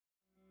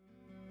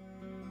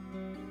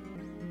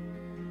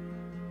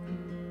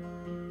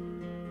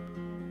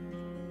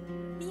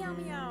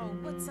Now,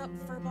 what's up,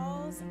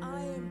 furballs?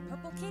 I'm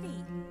Purple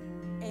Kitty,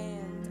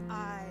 and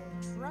I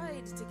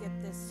tried to get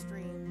this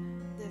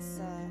stream, this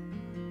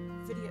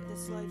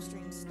live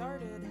stream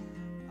started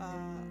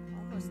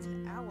almost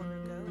an hour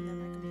ago, and then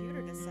my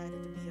computer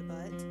decided to be a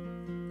butt.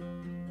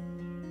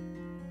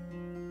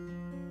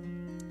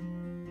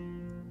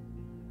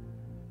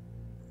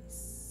 Let me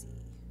see.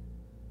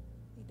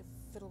 Need to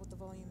fiddle with the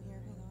volume here.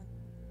 Hang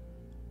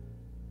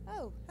on.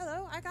 Oh,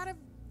 hello! I got a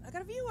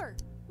viewer.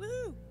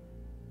 Woohoo!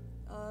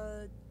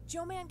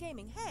 Joe Man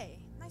Gaming.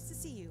 Hey, nice to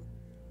see you.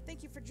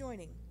 Thank you for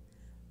joining.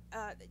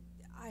 I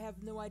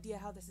have no idea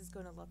how this is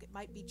going to look. It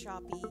might be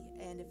choppy,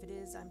 and if it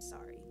is, I'm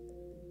sorry.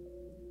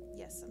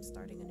 Yes, I'm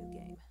starting a new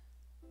game.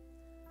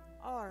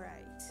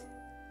 Alright.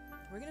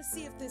 We're gonna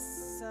see if this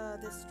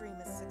stream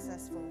is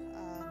successful.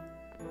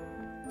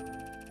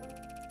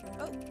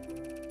 Oh!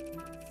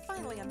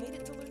 Finally, I made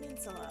it to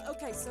Luninsula.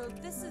 Okay, so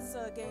this is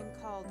a game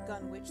called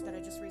Gunwitch that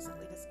I just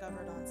recently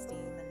discovered on Steam,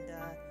 and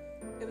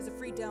it was a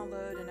free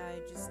download, and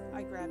I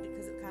grabbed it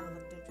because it kind of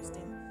looked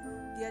interesting.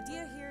 The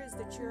idea here is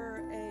that you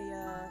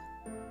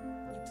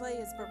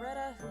play as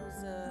Beretta,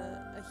 who's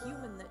a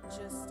human that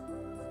just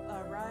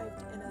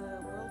arrived in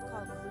a world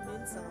called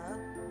Luninsula,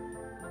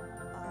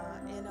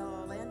 in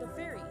a land of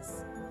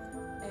fairies.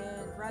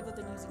 And rather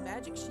than using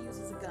magic, she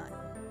uses a gun.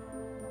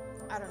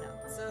 I don't know.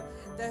 So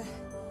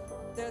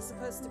they're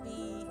supposed to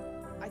be,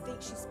 I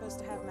think she's supposed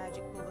to have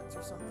magic bullets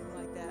or something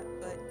like that,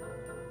 but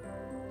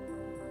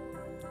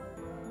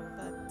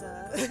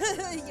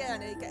yeah,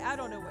 I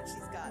don't know what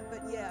she's got,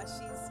 but yeah,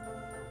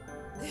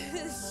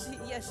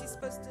 she's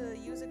supposed to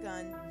use a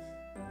gun.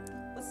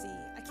 Let's see.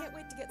 I can't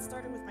wait to get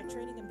started with my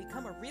training and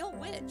become a real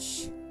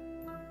witch.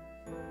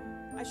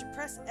 I should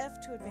press F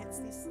to advance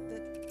the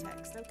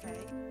text.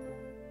 Okay.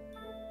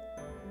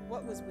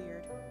 What was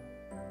weird?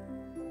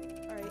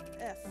 Alright,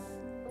 F.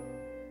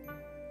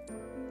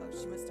 Oh,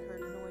 she must have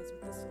heard a noise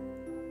with this.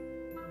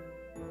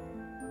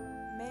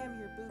 Ma'am,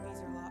 your boobies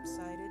are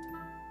lopsided.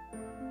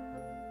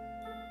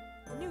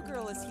 The new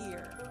girl is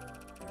here.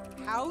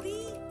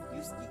 Howdy?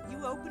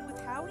 You open with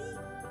howdy?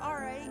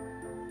 Alright.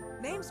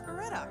 Name's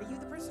Beretta. Are you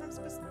the person who's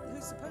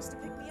supposed to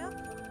pick me up?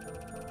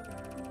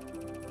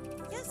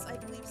 Yes, I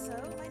believe so.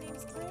 My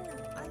name's Claire,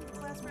 and I'm the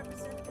class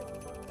representative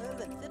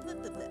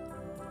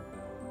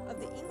of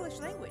the English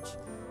language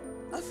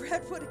of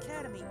Redwood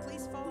Academy.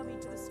 Please follow me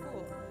to the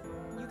school.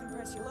 You can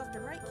press your left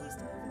and right keys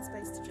to move in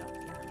space to jump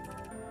here.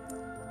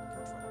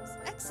 Controls.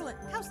 Excellent!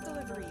 House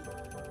delivery!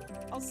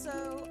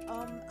 Also,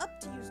 up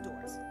to use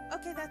doors.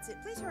 Okay, that's it.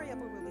 Please hurry up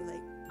or we'll be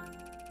late.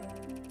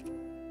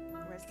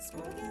 Where's the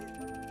school again?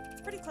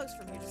 It's pretty close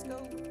from here. Just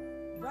go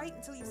right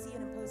until you see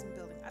an imposing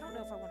building. I don't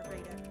know if I want to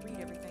read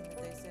everything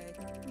that they say.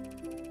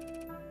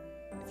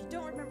 If you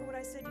don't remember what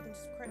I said, you can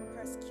just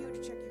press Q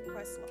to check your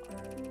quest log.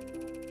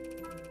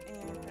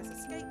 And press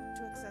escape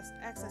to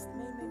access the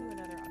main menu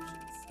and other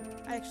options.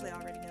 I actually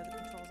already know the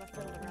controls. I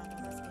fiddled around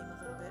on this game a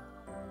little bit.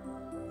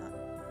 Not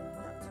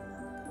too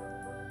long ago.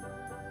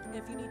 And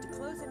if you need to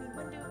close any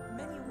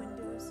menu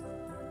windows,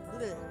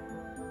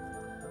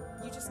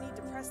 you just need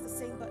to press the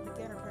same button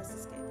again or press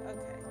escape.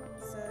 Okay,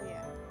 so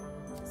yeah.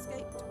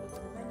 Escape to move to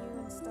the menu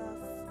and stuff.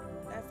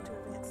 F to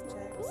advance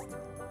text.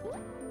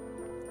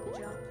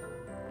 Jump.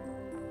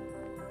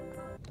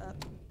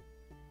 Up.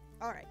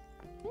 Alright.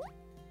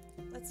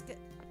 Let's get...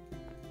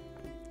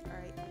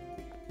 Alright.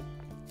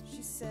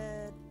 She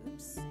said...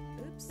 Oops.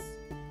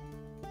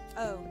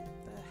 Oh.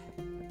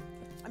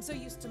 I'm so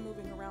used to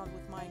moving around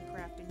with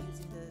Minecraft and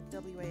using the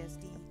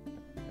WASD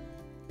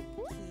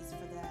keys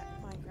for that.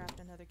 Minecraft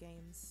and other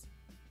games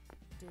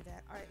do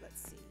that. Alright,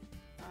 let's see.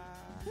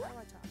 How do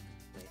I talk?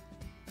 Wait.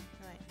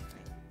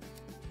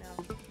 No.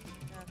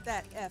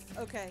 That. F.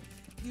 Okay.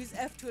 Use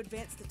F to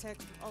advance the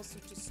text and also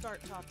to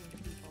start talking to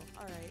people.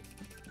 Alright.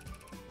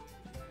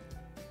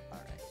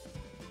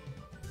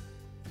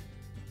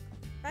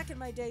 Back in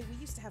my day, we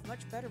used to have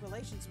much better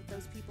relations with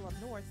those people up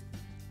north.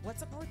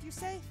 What's up north, you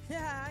say?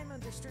 Yeah, I'm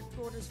under strict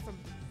orders from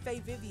Faye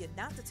Vivian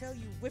not to tell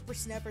you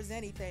whippersnappers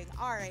anything.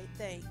 Alright,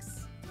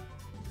 thanks.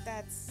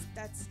 That's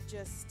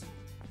just...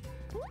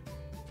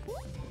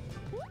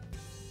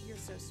 You're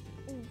so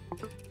sweet.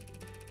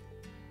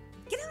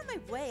 Get out of my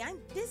way, I'm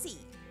busy!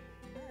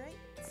 Alright,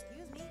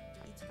 excuse me,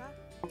 Ichika.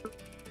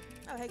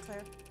 Oh, hey,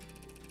 Claire.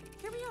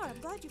 Here we are, I'm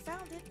glad you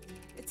found it.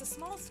 It's a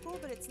small school,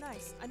 but it's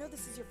nice. I know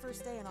this is your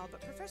first day and all, but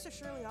Professor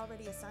Shirley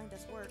already assigned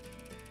us work.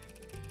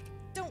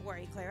 Don't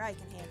worry, Claire, I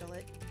can handle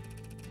it.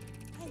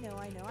 I know,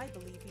 I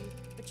believe you.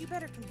 But you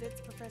better convince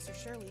Professor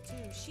Shirley,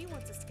 too. She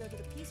wants us to go to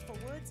the peaceful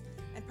woods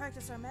and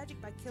practice our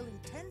magic by killing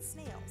 10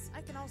 snails.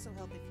 I can also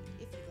help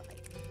if you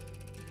like.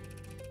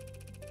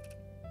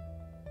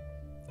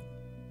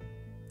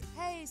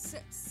 Hey,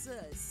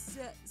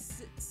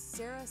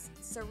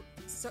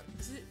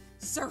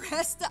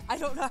 Saresta? I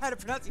don't know how to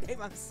pronounce your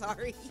name, I'm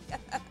sorry.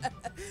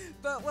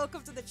 But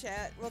welcome to the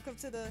chat. Welcome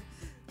to the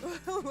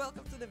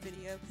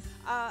video.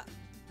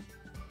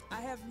 I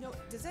have no...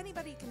 Can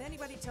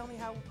anybody tell me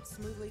how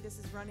smoothly this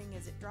is running?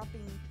 Is it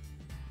dropping...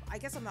 I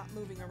guess I'm not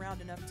moving around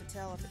enough to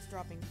tell if it's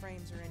dropping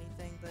frames or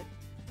anything, but...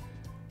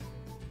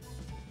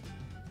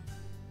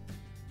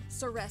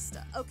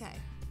 Soresta. Okay.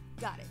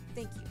 Got it.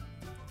 Thank you.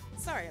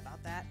 Sorry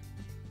about that.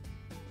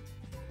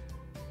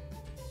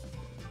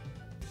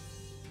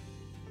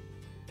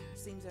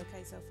 Seems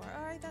okay so far.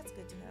 Alright, that's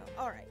good to know.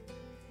 Alright.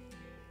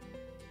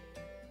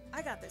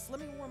 I got this. Let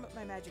me warm up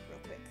my magic real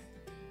quick.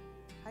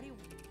 How do you...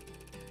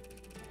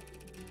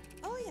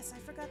 Oh, yes, I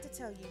forgot to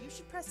tell you. You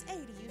should press A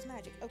to use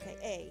magic. Okay,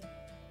 A.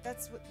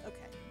 That's what...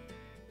 Okay.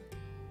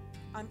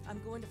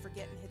 I'm going to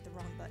forget and hit the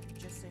wrong button,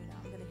 just so you know.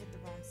 I'm going to hit the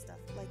wrong stuff.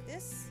 Like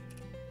this?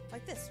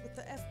 Like this, with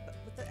the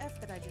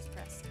F that I just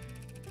pressed.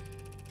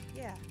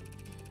 Yeah.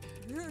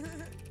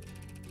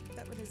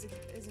 That one is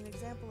an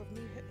example of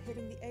me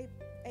hitting the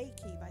A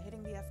key by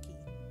hitting the F key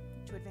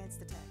to advance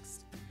the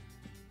text.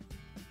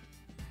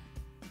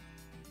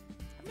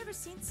 I've never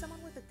seen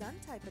someone with a gun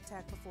type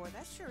attack before.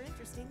 That's sure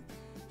interesting.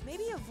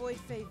 Maybe avoid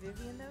Faye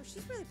Vivian, though.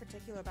 She's really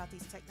particular about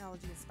these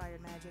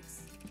technology-inspired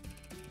magics.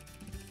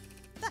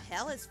 What the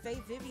hell is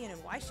Faye Vivian,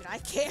 and why should I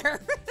care?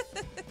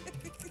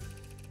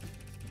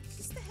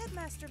 She's the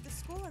headmaster of the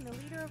school and the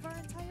leader of our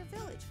entire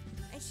village.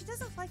 And she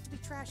doesn't like to be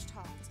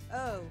trash-talked.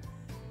 Oh.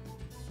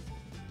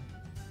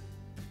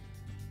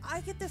 I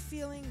get the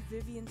feeling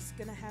Vivian's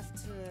gonna have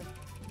to...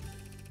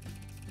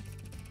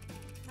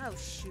 Oh,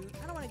 shoot.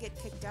 I don't want to get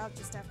kicked out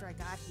just after I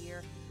got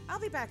here. I'll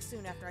be back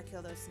soon after I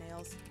kill those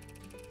snails.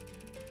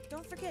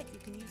 Don't forget, you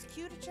can use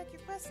Q to check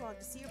your quest log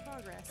to see your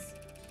progress.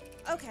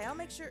 Okay, I'll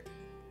make sure...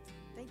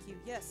 Thank you.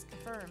 Yes,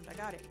 confirmed. I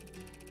got it.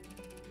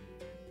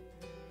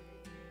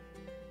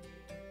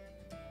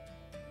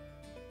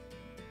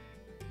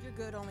 You're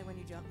good only when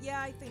you jump.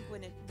 Yeah, I think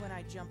when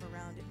I jump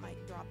around, it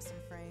might drop some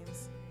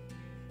frames.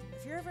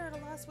 If you're ever at a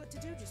loss what to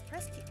do, just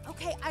press Q.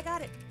 Okay, I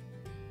got it.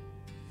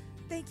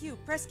 Thank you.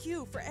 Press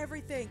Q for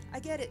everything. I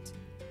get it.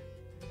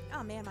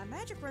 Oh man, my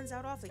magic runs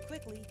out awfully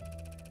quickly.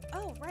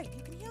 Oh, right.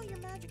 You can heal your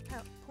magic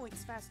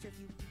points faster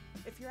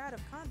if you're out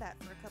of combat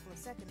for a couple of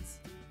seconds.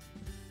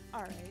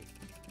 All right.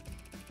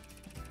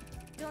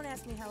 Don't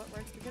ask me how it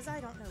works because I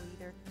don't know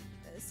either.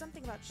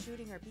 Something about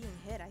shooting or being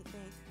hit, I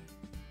think.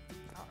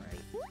 All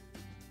right.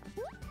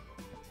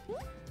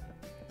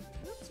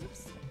 Oops,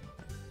 oops.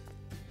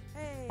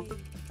 Hey,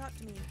 talk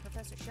to me,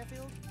 Professor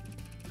Sheffield.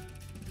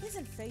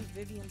 Isn't Faye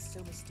Vivian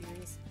so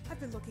mysterious? I've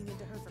been looking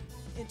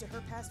into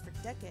her past for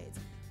decades,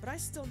 but I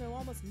still know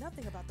almost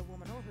nothing about the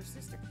woman or her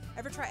sister.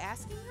 Ever try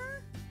asking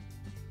her?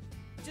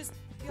 Just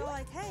be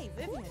like, hey,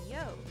 Vivian,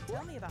 yo,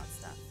 tell me about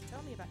stuff.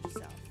 Tell me about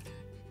yourself.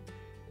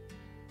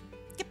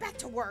 Get back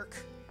to work!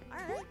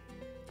 Alright.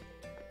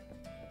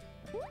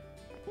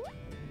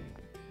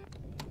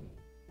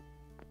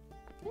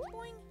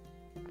 Boing.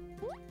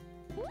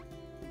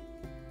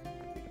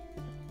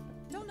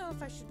 Don't know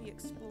if I should be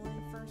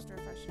exploring first or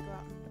if I should go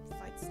out and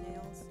fight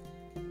snails.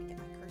 Let me get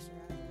my cursor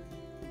out of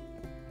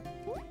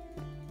the way.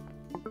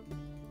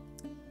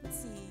 Let's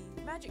see.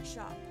 Magic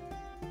shop.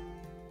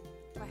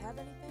 Do I have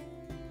anything?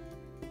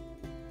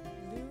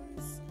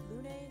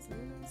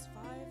 Lunes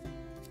 5?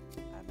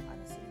 I'm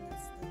assuming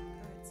that's the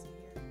currency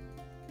here.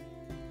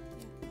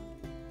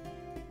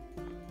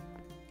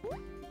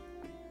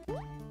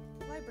 Yeah.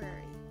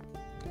 Library.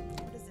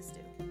 What does this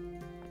do?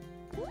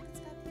 It's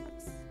got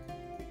books.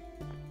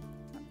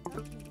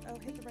 Oh,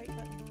 hit the right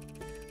button.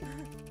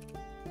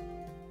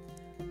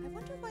 I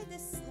wonder why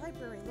this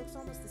library looks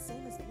almost the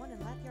same as the one in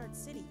Lapyard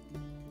City.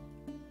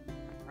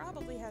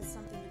 Probably has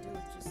something to do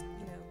with just,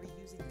 you know,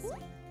 reusing the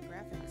same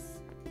graphics.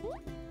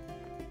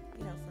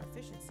 You know, for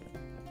efficiency.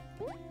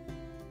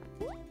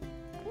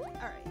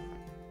 Alright. I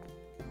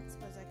don't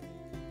suppose I can,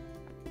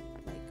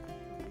 like,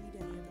 read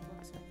any of the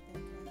books or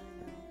anything, can I? No,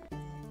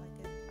 doesn't look like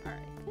it.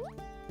 Alright.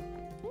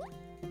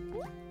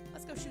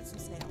 Let's go shoot some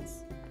snails.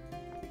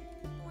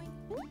 Boing.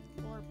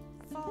 Or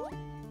fall.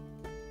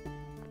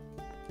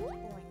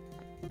 Boing.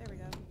 There we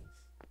go.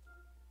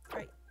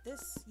 Alright,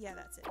 this, yeah,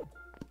 that's it.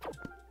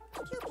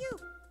 Pew pew!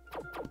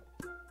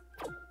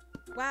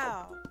 Wow.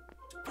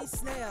 These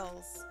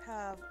snails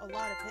have a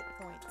lot of hit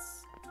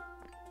points.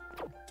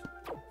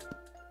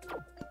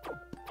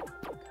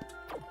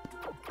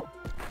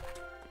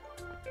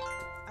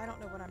 I don't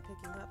know what I'm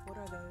picking up. What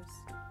are those?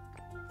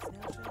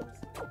 Snail shells?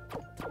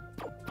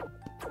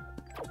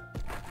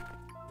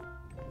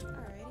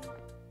 Alrighty.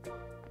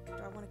 Do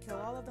I want to kill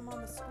all of them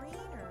on the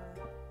screen, or...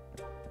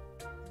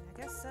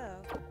 I guess so.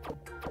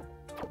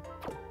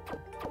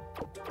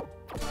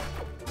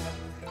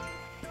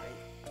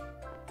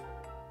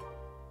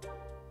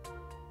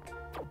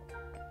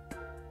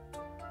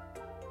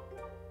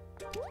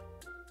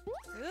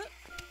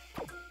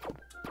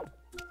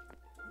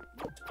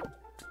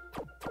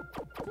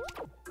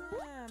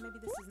 Maybe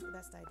this isn't the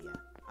best idea.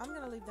 I'm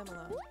gonna leave them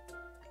alone.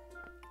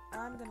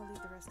 I'm gonna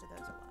leave the rest of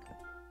those alone.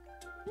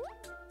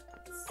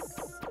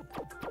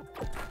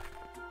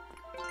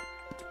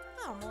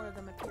 Oh, more of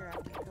them appear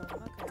after you kill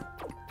them. Okay.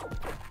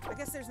 I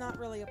guess there's not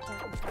really a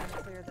point in trying to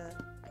clear the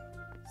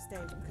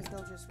stage because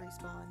they'll just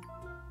respawn.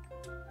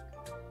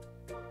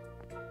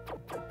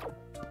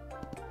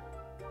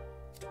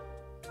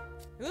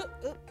 Oop,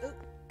 oop, oop.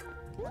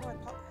 How do I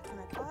pause? Can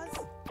I pause?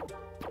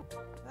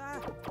 Ah!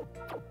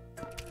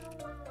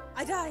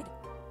 I died!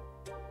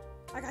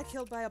 I got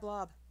killed by a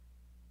blob.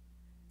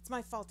 It's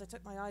my fault I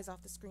took my eyes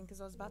off the screen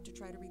because I was about to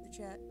try to read the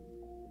chat.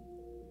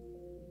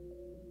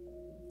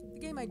 The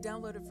game I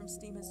downloaded from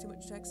Steam has too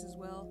much text as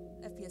well.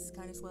 FPS is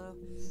kind of slow.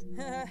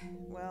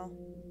 Well.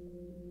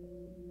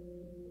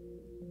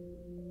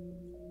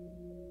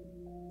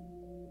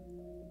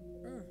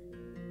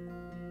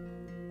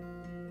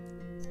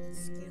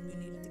 Excuse me,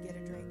 needed to get a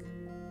drink.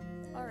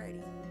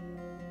 Alrighty.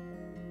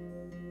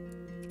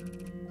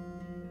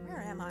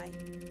 Where am I?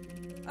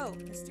 Oh,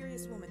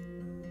 mysterious woman.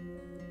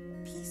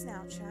 Peace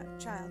now,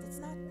 child. It's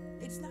not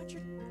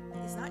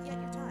yet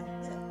your time.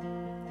 Ugh.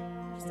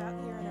 You're just out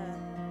here in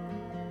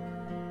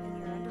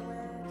your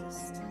underwear.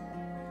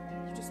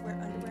 You just wear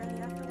underwear in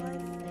the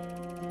afterlife.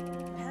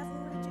 You have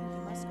more to do.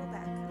 You must go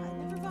back. I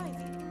will revive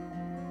you.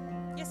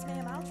 Yes,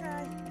 ma'am. I'll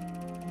try.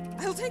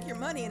 I'll take your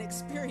money and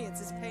experience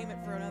as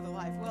payment for another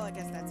life. Well, I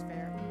guess that's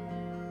fair.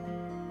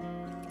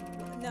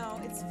 No,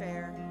 it's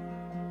fair.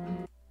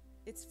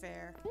 It's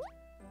fair.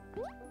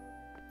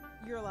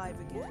 You're alive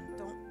again.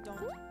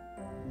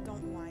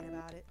 Don't whine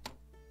about it.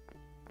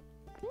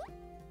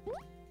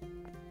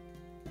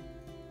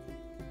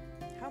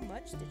 How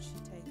much did she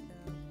take,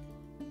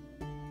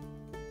 though?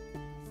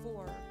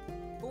 4.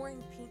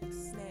 Boring pink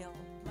snail.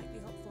 Might be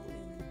helpful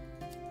in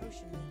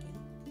potion making.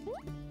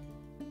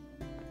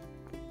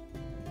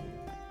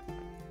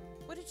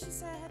 What did she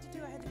say I had to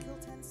do? I had to kill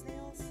 10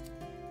 snails?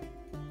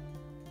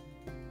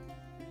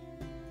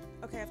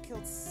 Okay, I've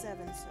killed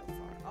 7 so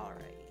far.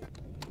 Alrighty.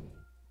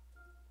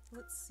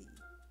 Let's see.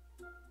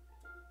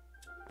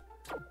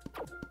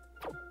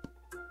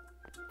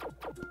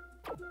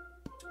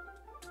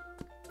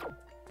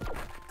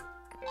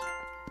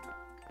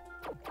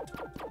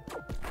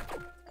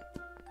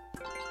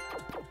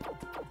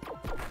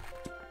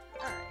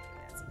 Alright,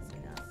 that's easy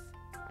enough.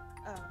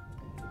 Oh.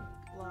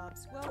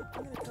 Blobs. Well,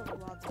 I'm gonna kill the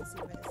blobs and see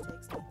where this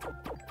takes me.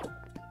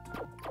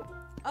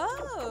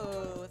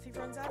 Oh! If he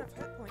runs out of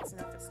hit points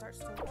enough, it starts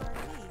to try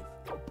to leave.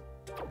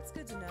 That's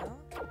good to know.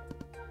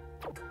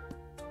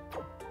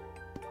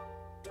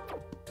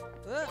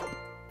 Ugh.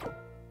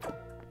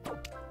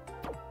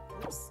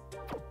 Oops.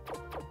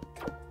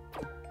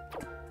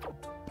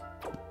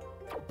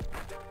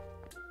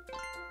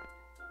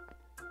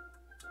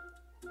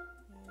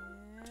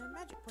 And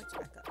magic points are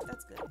back up.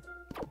 That's good.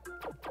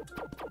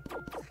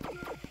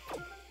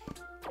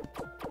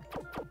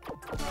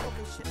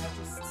 Probably shouldn't have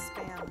just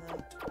spam the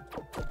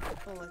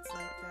bullets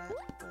like that,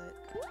 but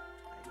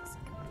I guess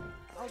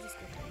I'll just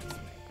go back this way.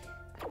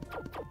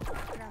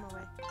 Get out of my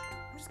way.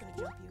 I'm just gonna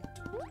jump you.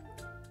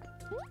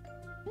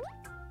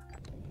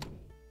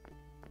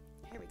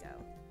 Here we go.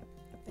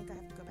 I think I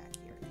have to go back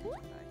here.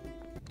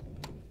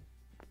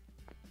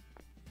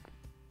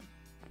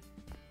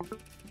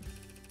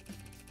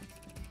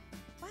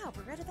 Wow,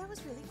 Beretta, that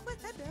was really quick.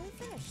 I barely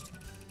finished.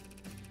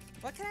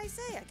 What can I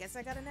say? I guess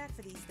I got a knack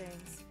for these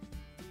things.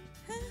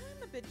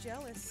 I'm a bit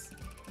jealous.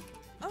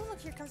 Oh,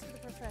 look, here comes the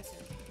professor.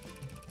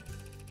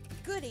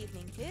 Good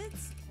evening,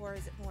 kids. Or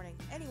is it morning?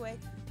 Anyway,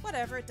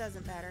 whatever, it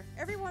doesn't matter.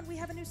 Everyone, we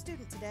have a new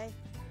student today.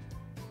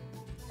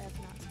 F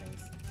not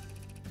space.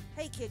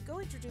 Hey, kid, go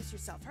introduce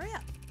yourself. Hurry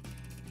up.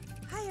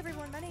 Hi,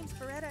 everyone. My name's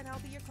Beretta, and I'll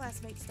be your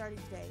classmate starting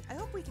today. I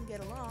hope we can get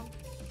along.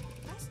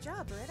 Nice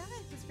job, Beretta.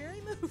 I was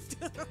very moved.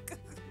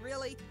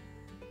 Really?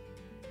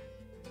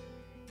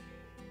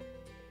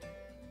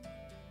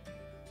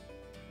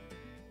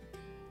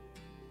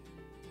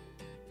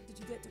 Did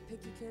you get to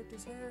pick your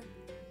character's hair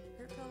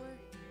color?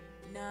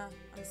 Nah,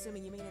 I'm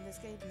assuming you mean in this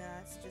game?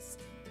 Nah, it's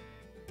just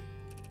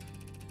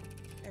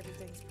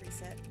everything's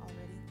preset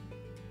already.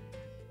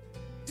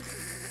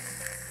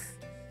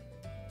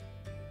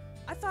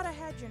 I thought I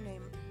had your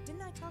name.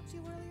 Didn't I talk to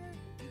you earlier?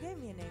 You gave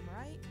me a name,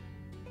 right?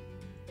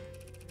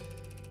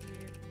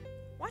 Weird.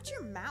 Watch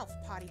your mouth,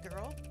 potty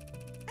girl.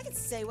 I can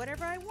say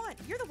whatever I want.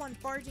 You're the one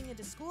barging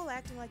into school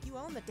acting like you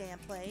own the damn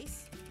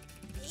place.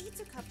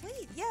 Itsuka,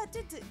 please. Yeah, it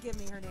did give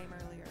me her name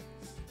earlier.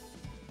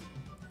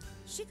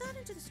 She got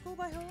into the school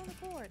by her own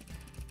accord.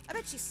 I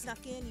bet she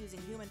snuck in using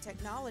human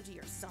technology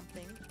or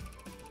something.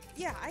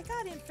 Yeah, I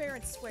got in fair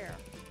and square.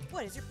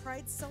 What, is your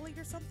pride sullied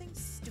or something?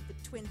 Stupid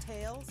twin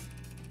tails.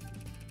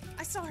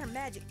 I saw her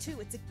magic too.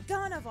 It's a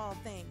gun of all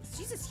things.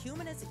 She's as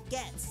human as it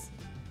gets.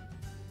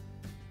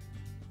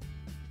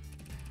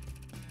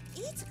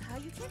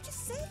 Itsuka, you can't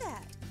just say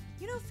that.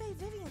 You know Faye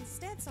Vivian's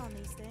stance on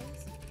these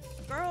things.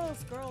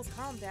 Girls,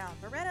 calm down.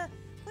 Beretta,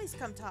 please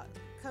come talk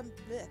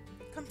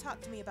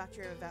to me about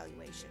your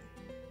evaluation.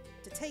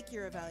 To take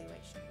your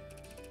evaluation.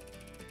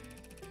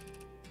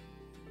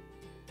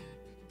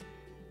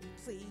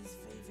 Please,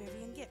 Faye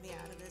Vivian, get me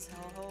out of this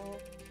hellhole.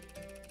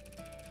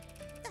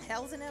 What the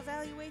hell's an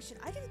evaluation?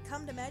 I didn't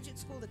come to magic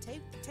school to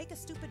take a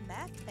stupid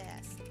math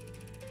test.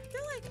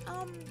 They're like,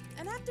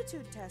 an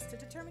aptitude test to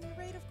determine your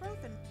rate of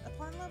growth and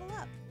upon level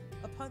up.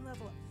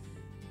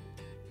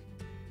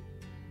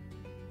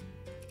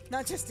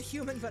 Not just a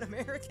human, but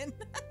American.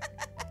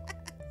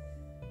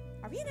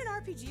 Are we in an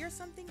RPG or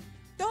something?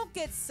 Don't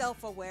get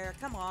self-aware,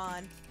 come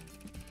on.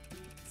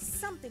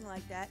 Something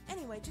like that.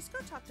 Anyway, just go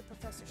talk to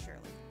Professor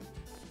Shirley.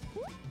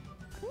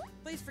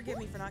 Please forgive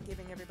me for not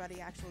giving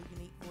everybody actual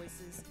unique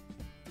voices.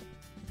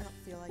 I don't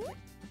feel like it.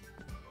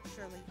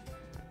 Surely.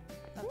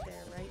 Up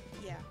there, right?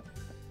 Yeah.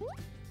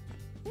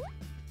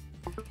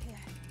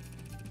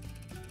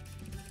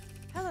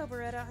 Hello,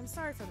 Beretta. I'm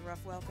sorry for the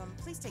rough welcome.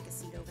 Please take a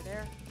seat over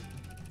there.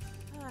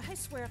 I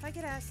swear, if I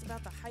get asked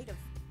about the height of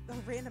a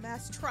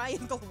random-ass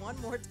triangle one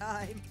more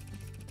time...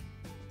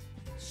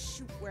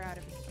 Shoot, we're out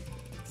of ink.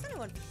 Does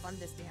anyone fund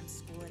this damn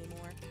school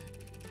anymore?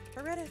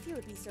 Beretta, if you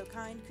would be so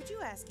kind, could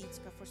you ask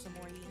Itsuka for some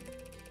more ink?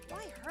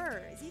 Why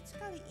her? Is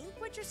Itsuka the Ink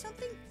Witch or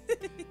something?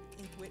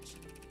 Ink Witch.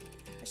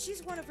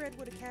 She's one of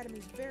Redwood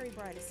Academy's very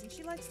brightest, and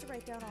she likes to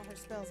write down all her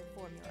spells and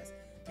formulas.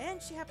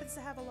 And she happens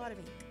to have a lot of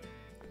ink.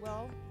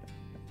 Well...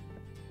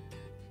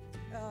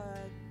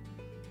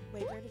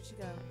 Wait, where did she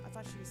go? I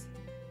thought she was...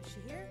 Is she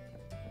here?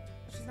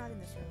 She's not in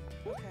this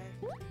room. Okay.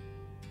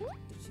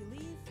 Did she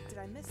leave? Did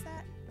I miss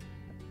that?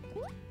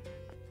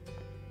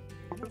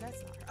 No,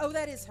 that's not her. Oh,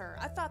 that is her.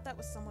 I thought that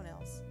was someone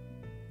else.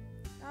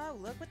 Oh,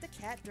 look what the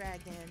cat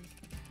dragged in.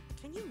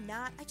 Can you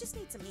not? I just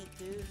need some ink,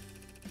 dude.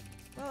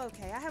 Well,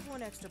 okay, I have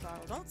one extra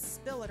bottle. Don't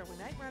spill it or we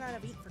might run out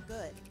of ink for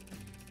good.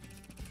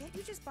 Can't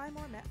you just buy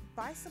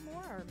some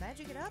more or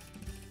magic it up?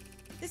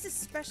 This is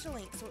special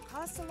ink, so it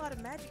costs a lot of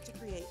magic to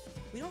create.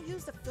 We don't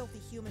use the filthy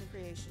human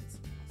creations.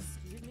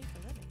 Excuse me for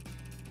living.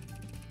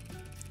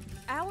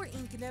 Our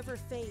ink never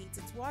fades.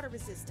 It's water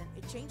resistant.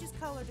 It changes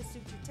color to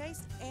suit your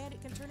taste, and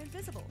it can turn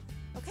invisible.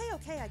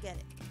 Okay, I get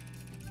it.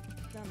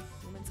 Dumb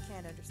humans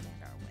can't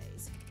understand our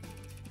ways.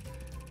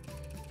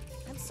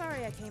 I'm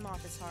sorry I came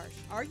off as harsh.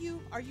 Are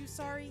you? Are you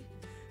sorry?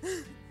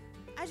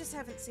 I just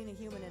haven't seen a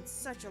human in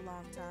such a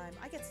long time.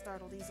 I get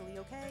startled easily,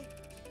 okay?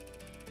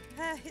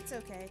 It's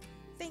okay.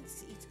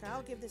 Thanks, Itsuka.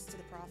 I'll give this to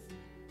the prof.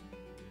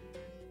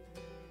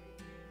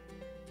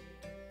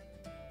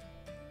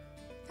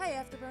 Hi,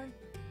 Afterburn.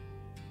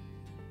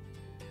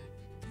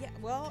 Yeah,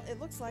 well,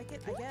 it looks like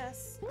it, I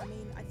guess. I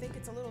mean, I think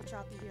it's a little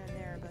choppy here and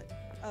there, but...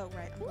 Oh,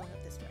 right, I'm going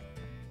up this way.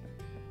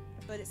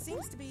 But it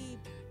seems to be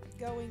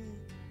going...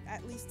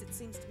 At least it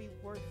seems to be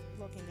worth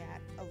looking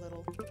at a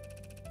little.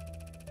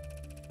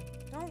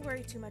 Don't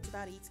worry too much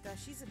about Itsuka.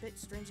 She's a bit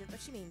stringent, but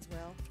she means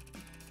well.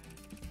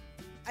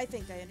 I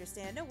think I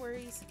understand. No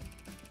worries.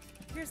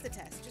 Here's the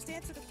test. Just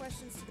answer the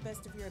questions to the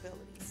best of your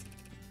abilities.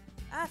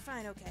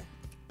 Fine, okay.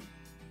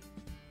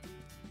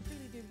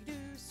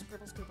 Doody-doody-doo,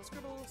 scribble, scribble,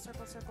 scribble,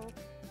 circle, circle.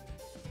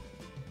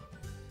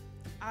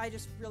 I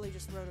really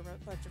just wrote a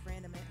bunch of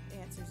random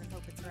answers and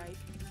hope it's right.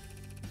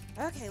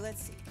 Okay,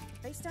 let's see.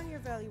 Based on your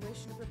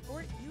evaluation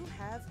report, you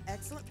have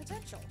excellent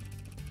potential.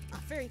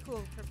 Very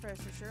cool,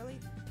 Professor Shirley.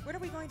 When are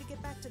we going to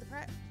get back to the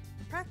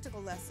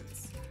practical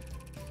lessons?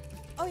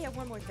 Oh yeah,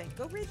 one more thing.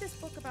 Go read this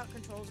book about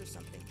controls or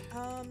something.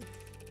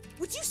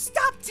 Would you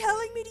stop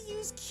telling me to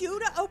use Q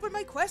to open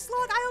my quest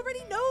log? I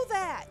already know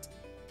that!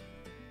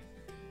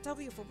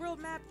 W for world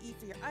map, E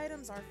for your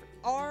items,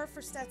 R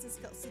for stats and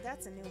skills. See,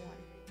 that's a new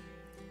one.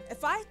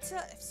 If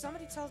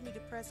somebody tells me to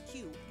press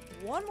Q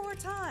one more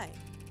time,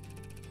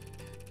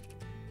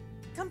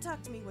 come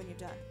talk to me when you're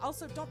done.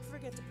 Also, don't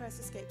forget to press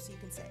escape so you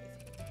can save.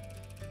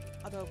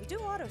 Although, we do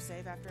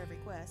autosave after every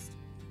quest.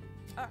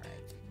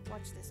 Alright,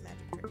 watch this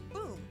magic trick.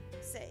 Boom!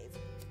 Save.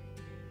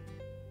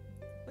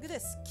 Look at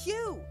this.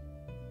 Q!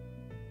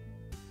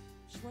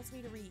 She wants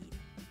me to read.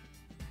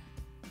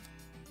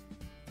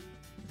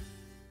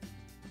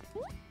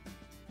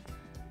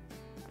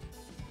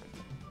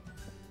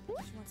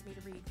 She wants me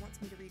to read.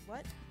 Wants me to read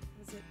what?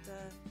 Was it,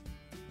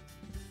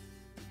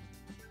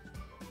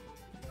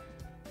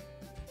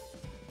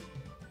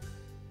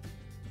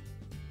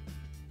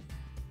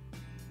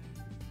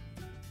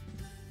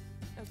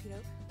 Okie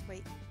doke.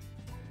 Wait.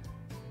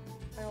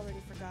 I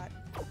already forgot.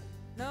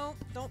 No,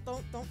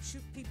 don't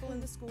shoot people in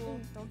the school.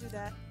 Don't do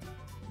that.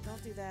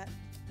 Don't do that.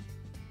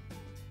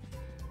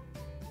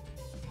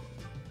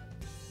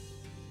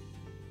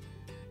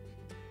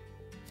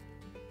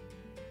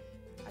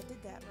 I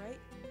did that, right?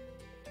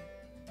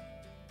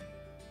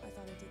 I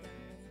thought I did that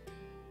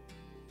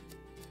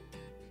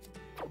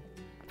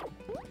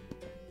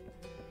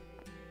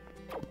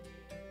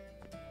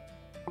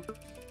already.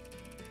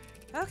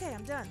 Okay,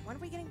 I'm done. When are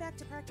we getting back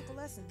to practical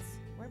lessons?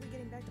 When are we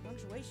getting back to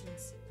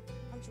punctuations?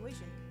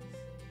 Punctuation.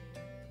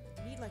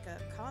 Need like a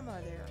comma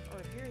there, or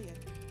a period.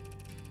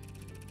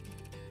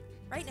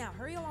 Right now,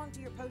 hurry along to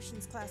your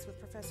potions class with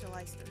Professor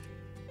Leister.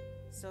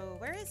 So,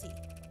 where is he?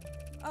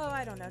 Oh,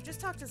 I don't know. Just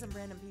talk to some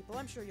random people.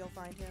 I'm sure you'll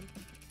find him.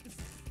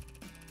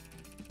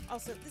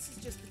 Also, this is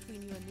just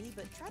between you and me,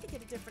 but try to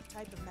get a different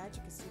type of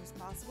magic as soon as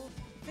possible.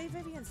 Faith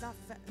Vivian's not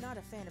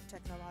a fan of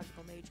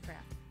technological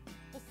magecraft.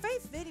 Well,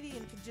 Faith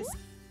Vivian could just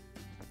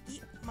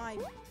eat my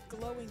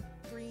glowing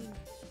green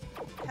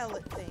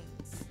pellet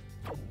things.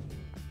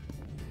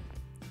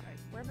 Alright,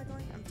 where am I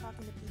going? I'm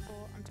talking to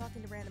people. I'm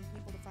talking to random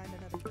people to find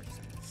another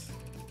person.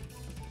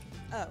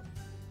 Oh.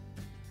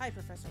 Hi,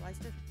 Professor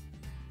Leister.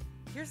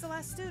 Here's the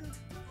last student.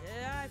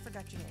 I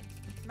forgot your name.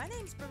 My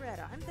name's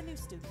Beretta. I'm the new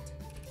student.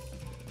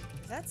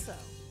 Is that so?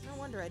 No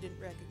wonder I didn't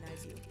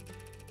recognize you.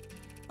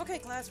 Okay,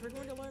 class, we're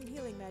going to learn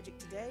healing magic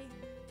today.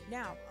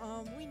 Now,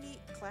 we need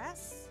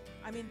class?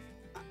 I mean,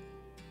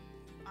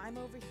 I'm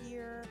over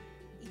here,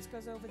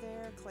 Ichika's over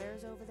there,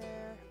 Claire's over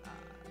there,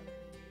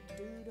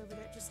 dude over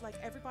there. Just like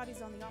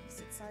everybody's on the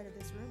opposite side of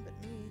this room but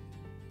me.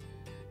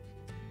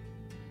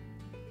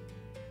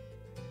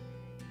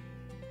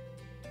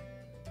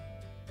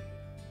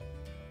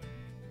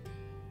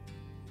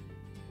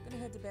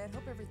 Gonna head to bed.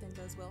 Hope everything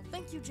goes well.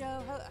 Thank you,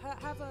 Joe.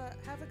 Have a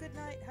good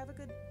night. Have a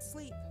good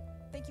sleep.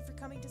 Thank you for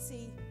coming to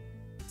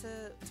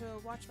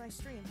watch my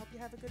stream. Hope you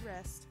have a good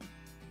rest.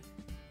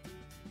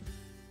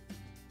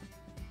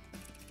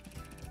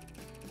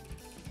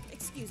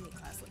 Excuse me,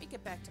 class. Let me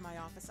get back to my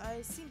office.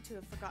 I seem to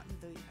have forgotten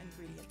the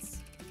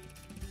ingredients.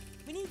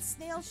 We need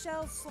snail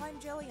shells, slime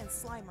jelly, and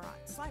slime rot.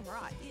 Slime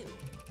rot. Ew.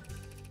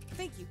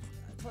 Thank you.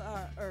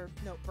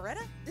 No,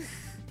 Beretta?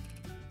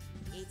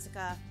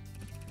 Itsuka.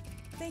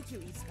 Thank you,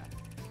 Itsuka.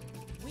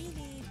 We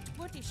need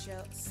 20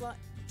 snail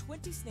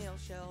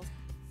shells,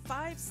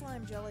 5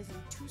 slime jellies,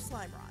 and 2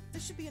 slime rot.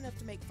 This should be enough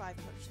to make 5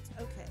 potions.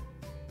 Okay.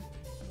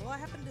 Well, I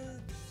happened to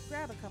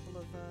grab a couple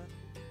of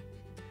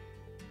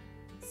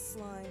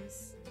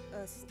slimes.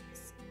 I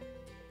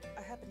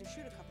happened to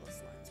shoot a couple of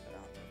slimes, but I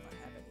don't know if I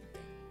have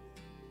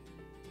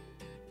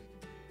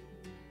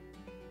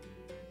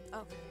anything.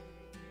 Okay.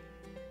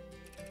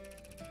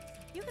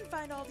 You can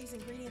find all these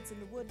ingredients in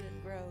the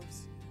woodland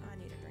groves. I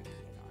need a drink.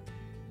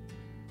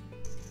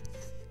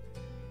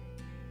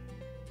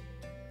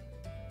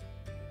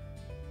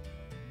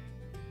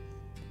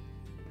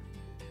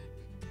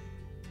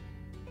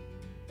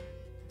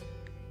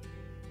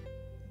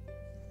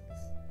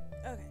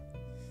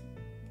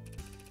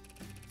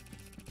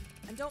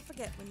 And don't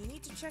forget, when you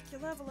need to check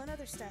your level and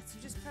other stats,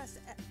 you just press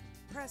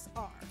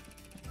R.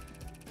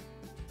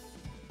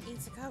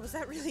 Itsuka, was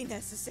that really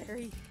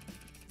necessary?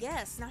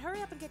 Yes, now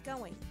hurry up and get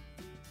going.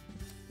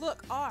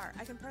 Look, R.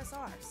 I can press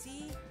R.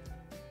 See?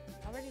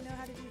 I already know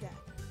how to do that.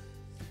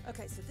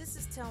 Okay, so this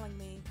is telling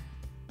me...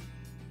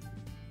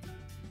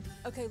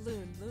 Okay,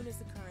 Loon. Loon is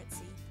the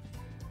currency.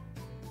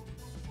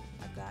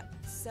 I've got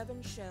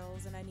 7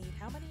 shells, and I need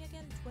how many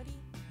again? 20?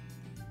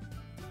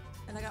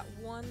 And I got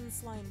 1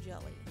 slime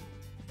jelly.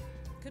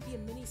 Could be a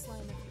mini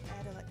slime if you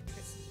add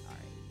electricity.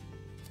 Alright.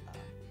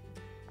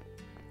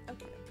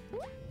 Okay.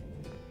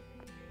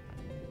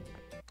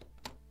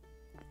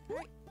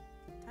 Alright.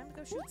 Time to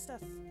go shoot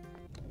stuff.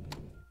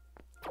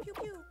 Pew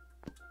pew.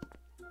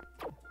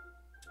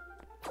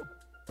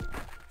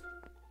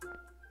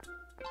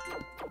 I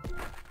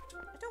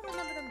don't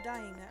remember them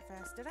dying that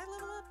fast. Did I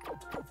level up?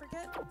 I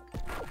forget.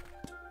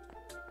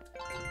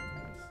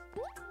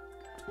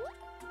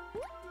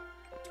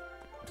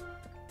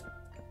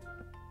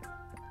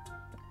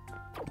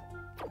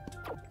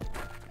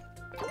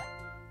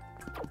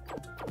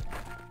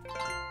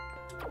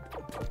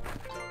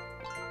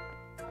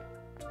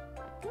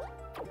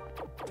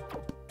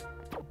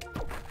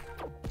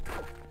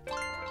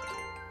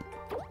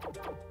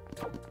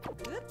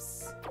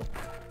 Oops.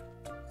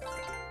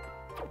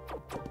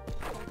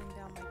 Holding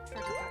down my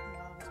trigger button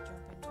while I was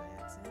jumping by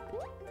accident.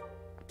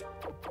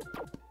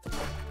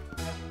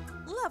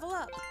 Level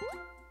up!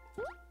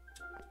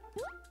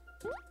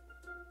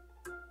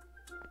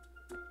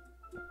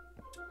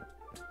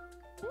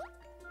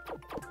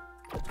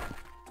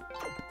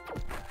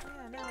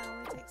 Yeah, now it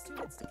only takes 2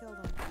 hits to kill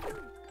them.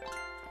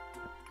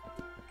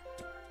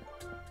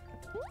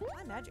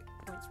 My magic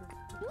points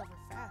recover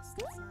fast.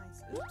 That's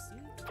nice.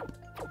 Oopsie.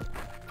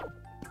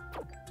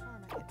 How are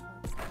my hit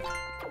points?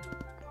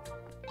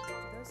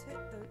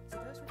 Do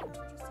those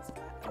recover just as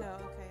fast? No,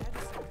 okay. I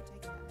just started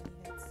taking that many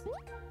hits.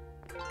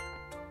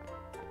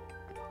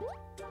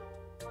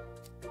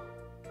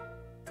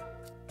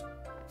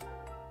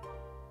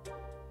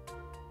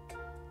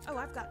 Oh,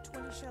 I've got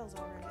 20 shells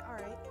already.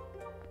 Alright.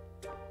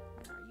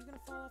 Are you gonna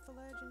fall off the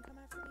ledge and come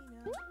after me?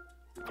 No.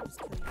 I'll just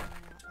kill you when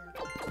I'm out here.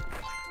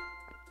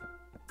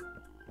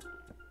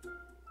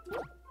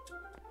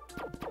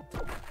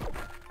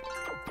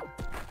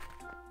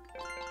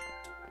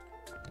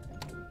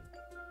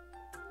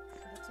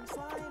 Some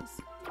slimes.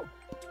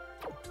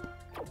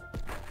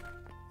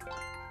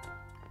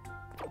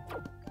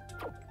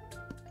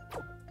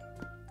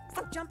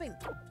 Stop jumping!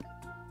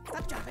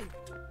 Stop jumping!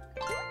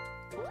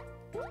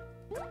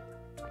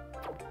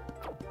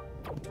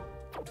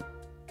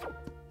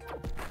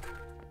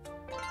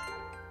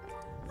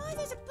 Oh,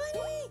 there's a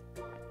bunny!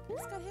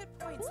 It's got hit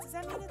points. Does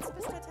that mean it's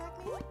supposed to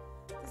attack me?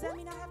 Does that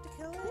mean I have to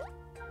kill it?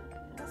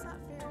 That's not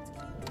fair. It's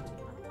cute. I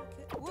don't want to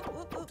kill. Whoop,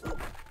 whoop, whoop,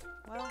 whoop.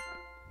 Well.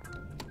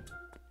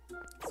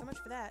 So much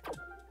for that.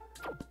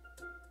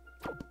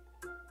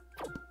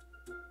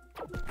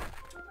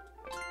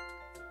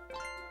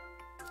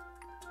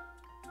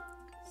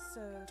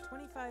 So,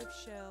 25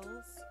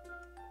 shells,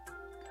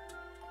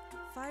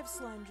 5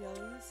 slime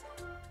jellies,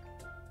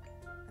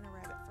 and a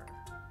rabbit fur.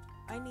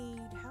 I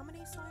need how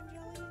many slime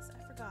jellies? I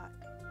forgot.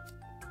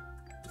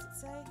 Does it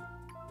say?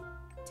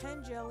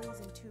 10 jellies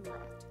and 2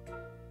 rot.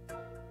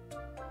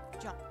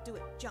 Jump. Do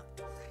it. Jump.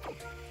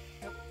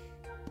 Nope.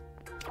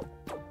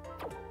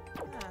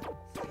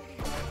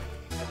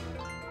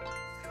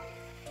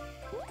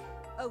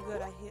 Oh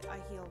good, I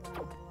healed when I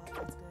level up.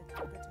 That's good.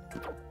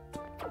 Good to know.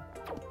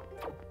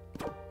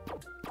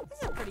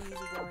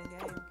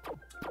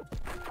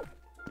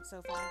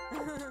 so far.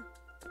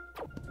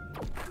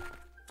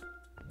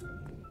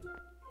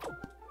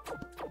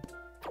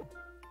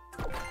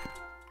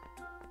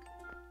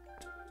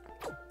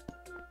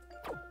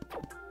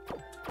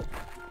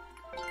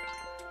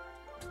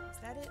 Is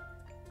that it?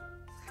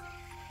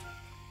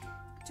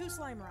 2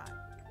 slime rot.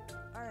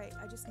 Alright,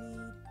 I just need...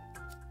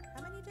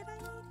 How many did I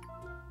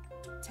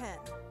need? 10.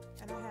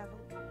 And I have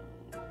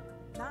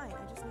 9. I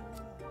just need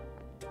 1 more.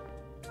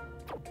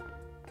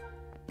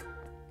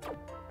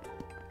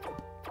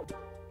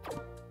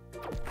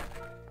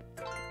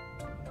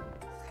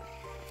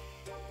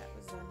 That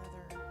was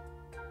another...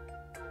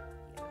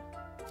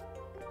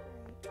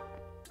 Yeah.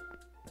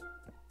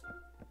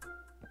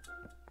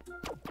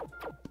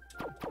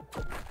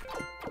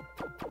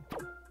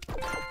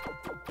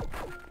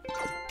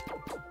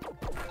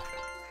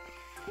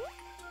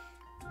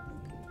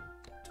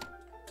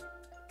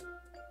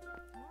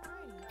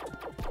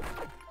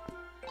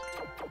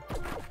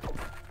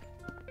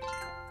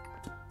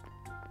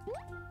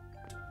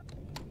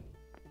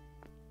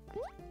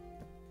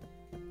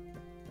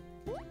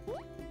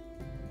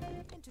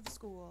 Into the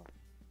school.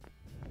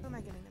 Who am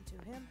I giving them to?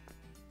 Him?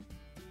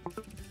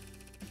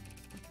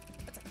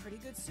 That's a pretty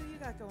good suit you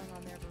got going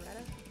on there,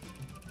 Beretta.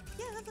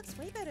 Yeah, that looks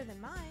way better than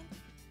mine.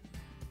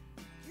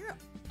 You're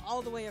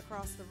all the way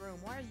across the room.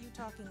 Why are you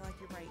talking like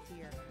you're right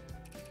here?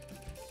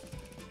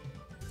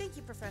 Thank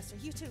you, Professor.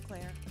 You too,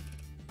 Claire.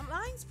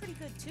 Mine's pretty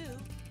good, too.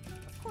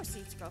 Of course,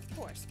 Seedscrow, of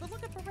course. But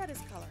look at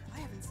Beretta's color. I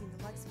haven't seen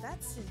the likes of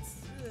that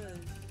since...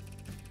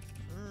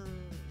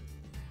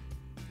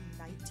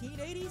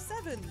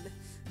 1987.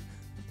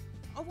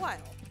 A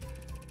while.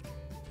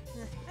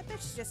 I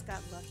bet she just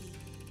got lucky.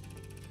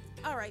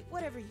 Alright,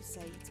 whatever you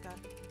say, Itsuka.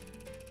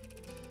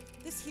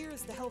 This here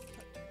is the health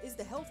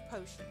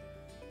potion.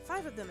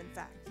 5 of them, in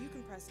fact. You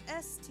can press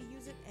S to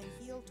use it and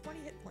heal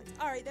 20 hit points.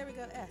 Alright, there we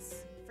go.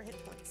 S for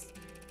hit points.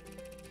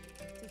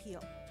 To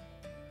heal.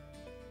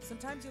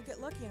 Sometimes you'll get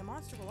lucky and a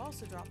monster will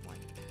also drop one.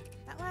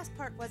 That last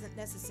part wasn't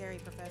necessary,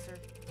 Professor.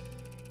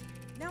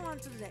 Now on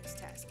to the next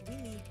task. We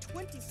need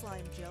 20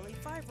 slime jelly,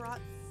 5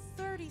 rot,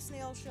 30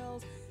 snail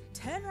shells,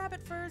 10 rabbit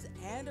furs,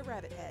 and a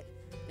rabbit head.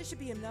 This should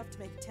be enough to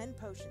make 10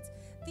 potions.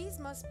 These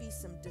must be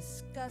some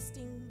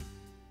disgusting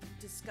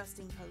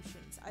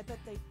potions. I bet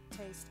they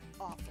taste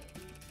awful.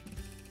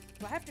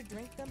 Do I have to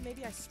drink them?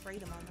 Maybe I spray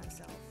them on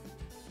myself.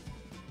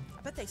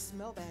 I bet they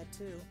smell bad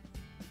too.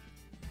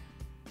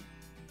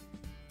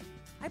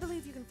 I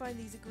believe you can find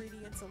these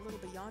ingredients a little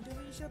beyond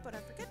Alicia, but I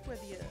forget where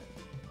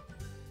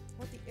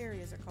what the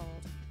areas are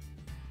called.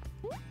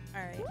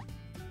 Alright.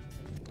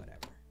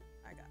 Whatever.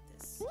 I got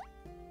this.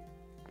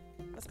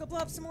 Let's go blow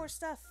up some more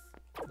stuff.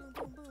 Boom,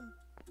 boom, boom.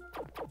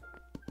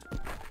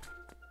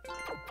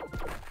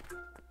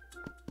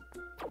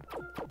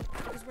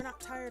 Because we're not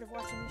tired of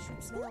watching me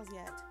shoot snails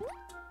yet.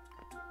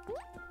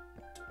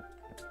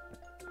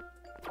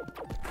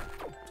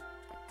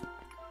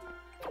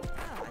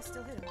 Oh, I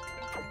still hit him.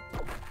 Okay.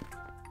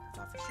 I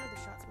thought for sure the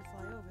shots would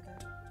fly over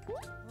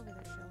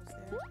their shells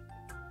there.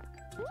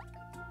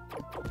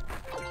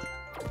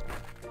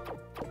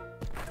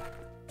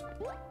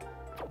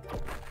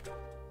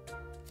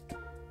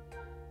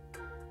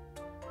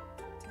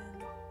 10,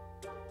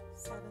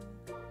 7,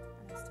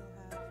 and I still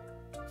have...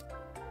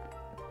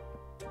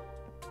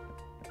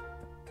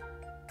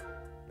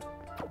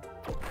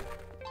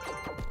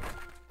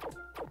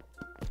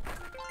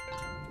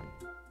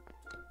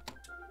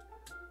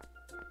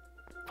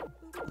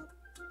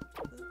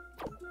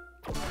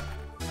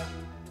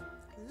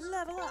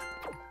 Level up!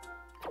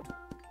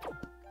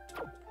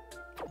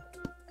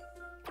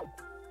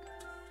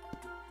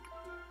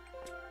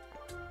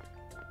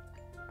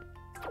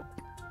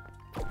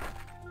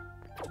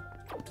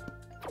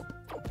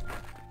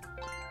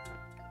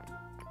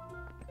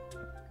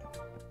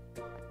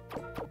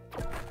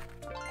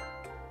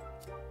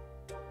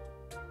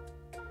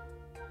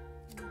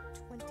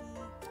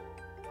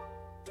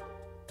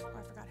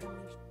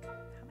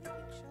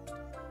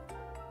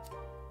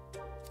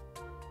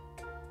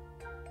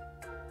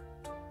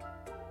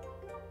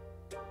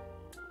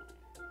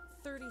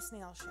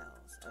 Snail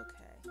shells.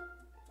 Okay.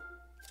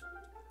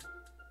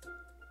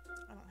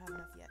 I don't have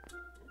enough yet.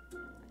 I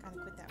kind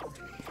of quit that one.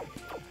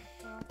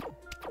 Well,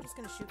 I'm just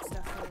gonna shoot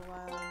stuff for a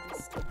while and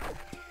just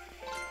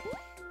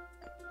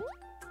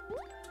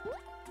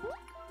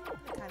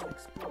kind of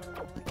explore a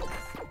little, I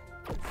guess.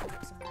 Shoot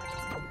up some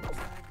rabbits on the other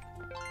side.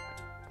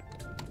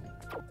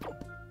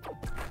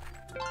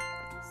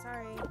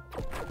 Sorry.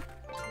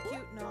 You're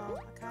cute and all. I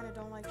kind of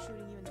don't like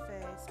shooting you in the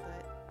face,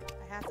 but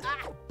I have to. Ah!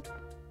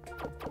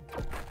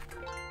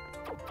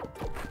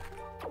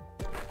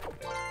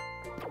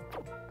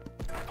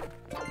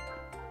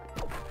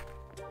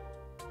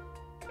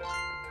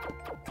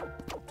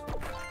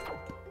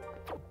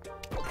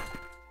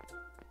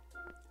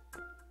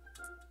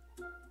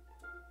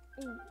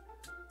 Ooh.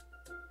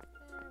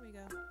 There we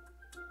go.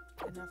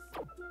 Good enough.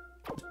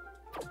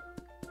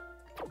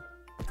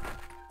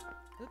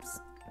 Oops.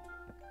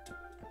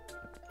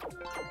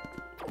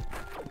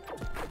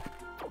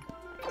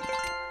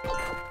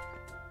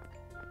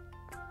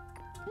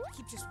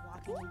 Keep just walking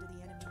walking into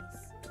the enemies.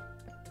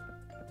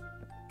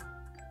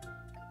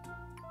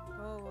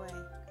 Go away.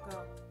 Go.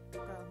 Go.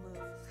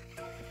 Move.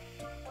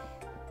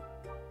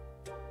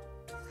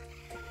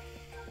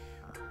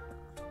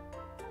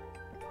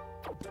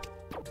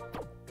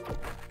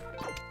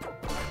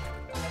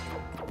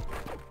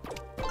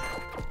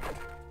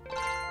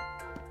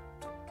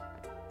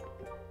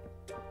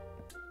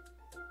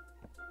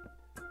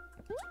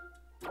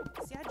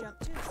 See, I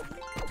jumped too, see?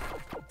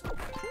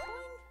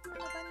 Boing! I'm a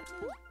bunny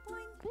too.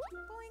 Boing!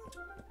 Boing!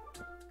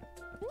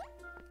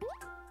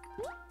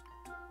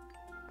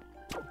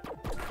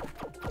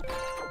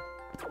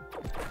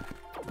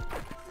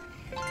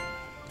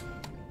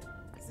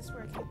 Is this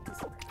where I came? This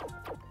is where I came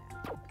from.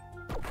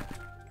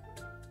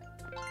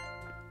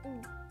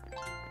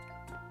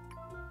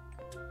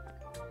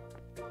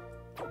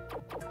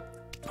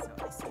 So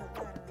I see a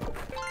ladder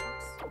over there.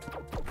 Oops.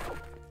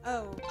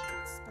 Oh,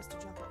 it's supposed to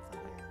jump up from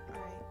here.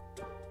 Alright.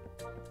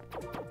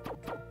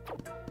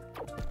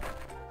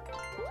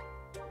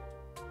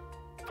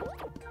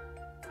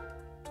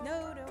 No,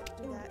 don't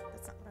do that.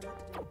 That's not what I meant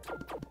to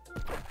do.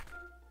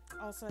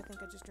 Also, I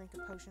think I just drank a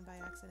potion by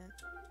accident.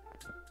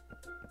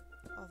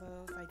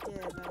 Although, if I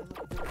did, by the look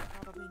of it, I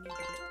probably needed it.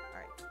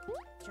 Alright.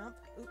 Jump.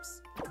 Oops.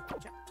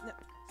 Jump. No.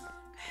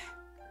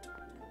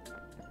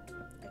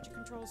 Get your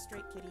controls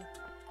straight, kitty.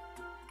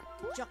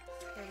 Jump.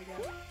 There we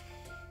go.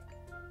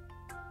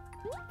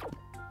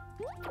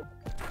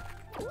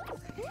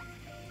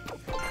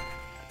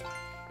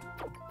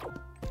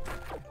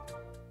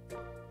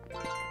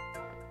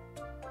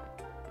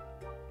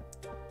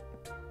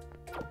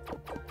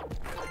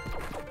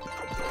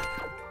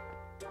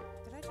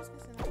 Did I just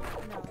miss another?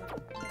 No,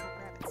 another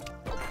rabbit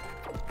spawn.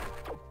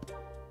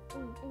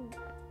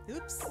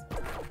 Oops.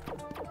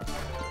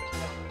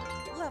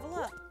 Level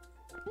up.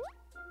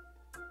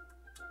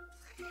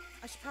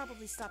 I should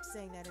probably stop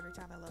saying that every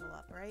time I level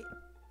up, right?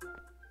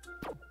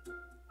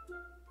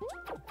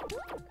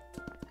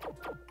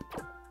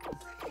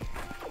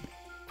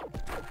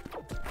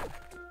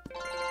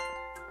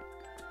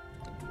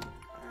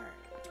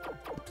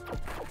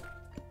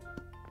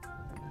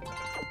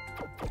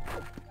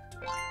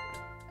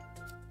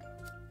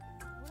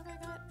 What have I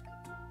got?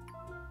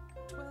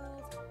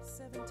 12,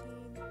 17,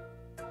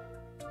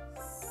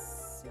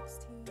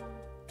 16.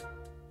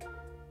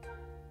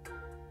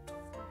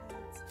 4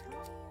 heads.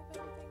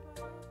 How many of everything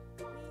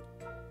do I need?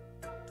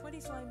 20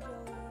 slime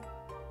jelly.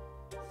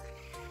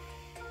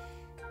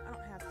 I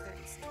don't have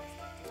 30 snails,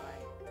 do I?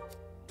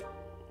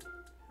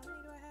 How many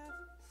do I have?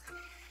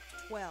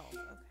 12.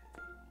 Okay.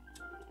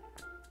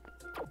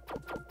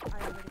 I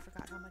already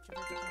forgot how much of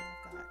everything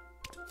I've got.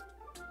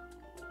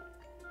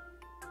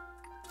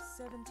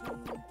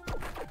 17.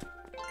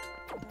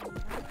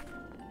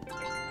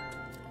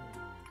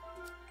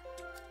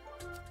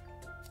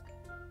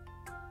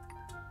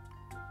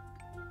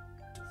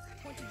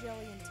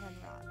 Jelly and 10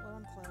 rot. Well,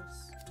 I'm close.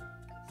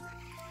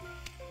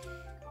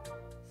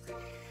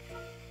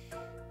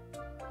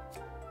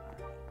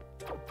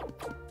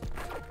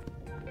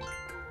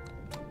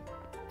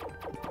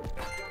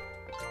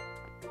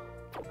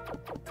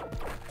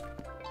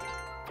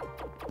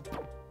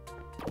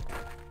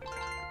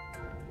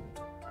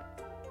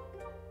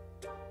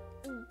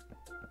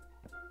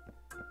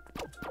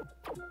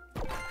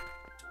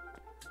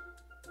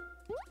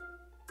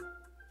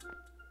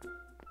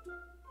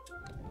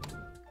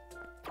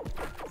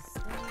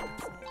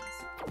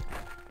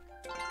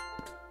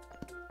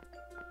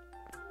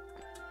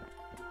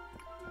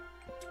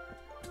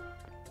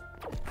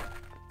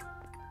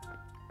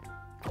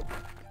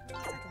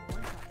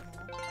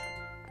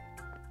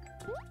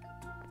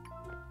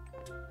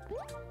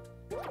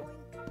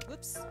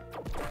 Whoops.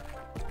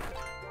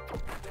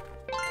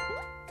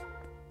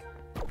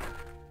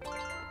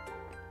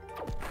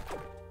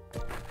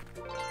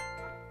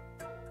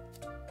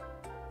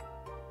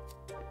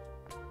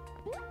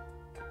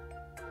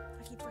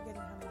 I keep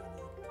forgetting how many I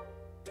need.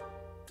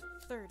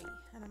 30,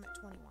 and I'm at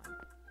 21.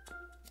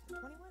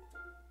 21?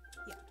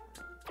 Yeah,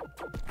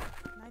 21.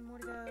 9 more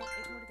to go, 8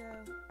 more to go.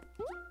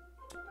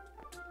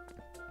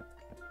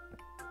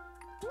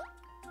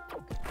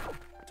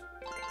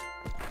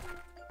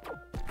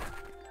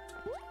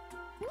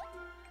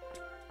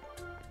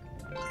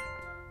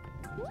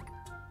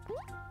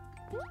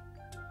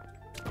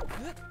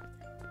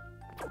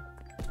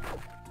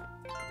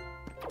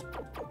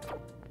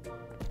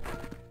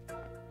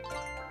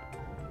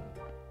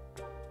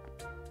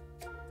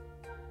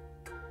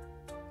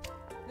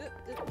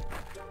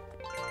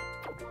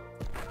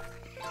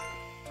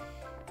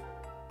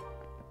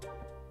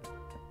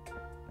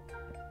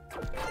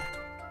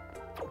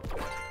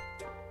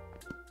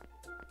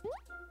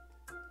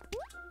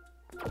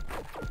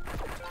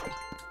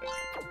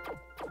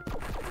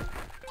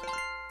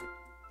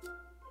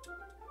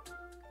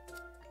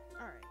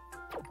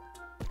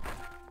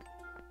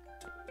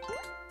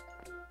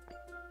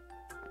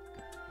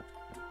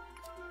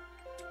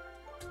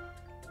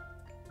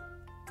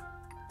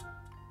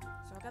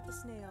 I got the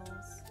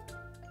snails.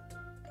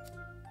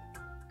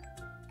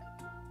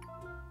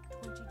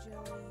 20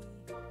 jelly.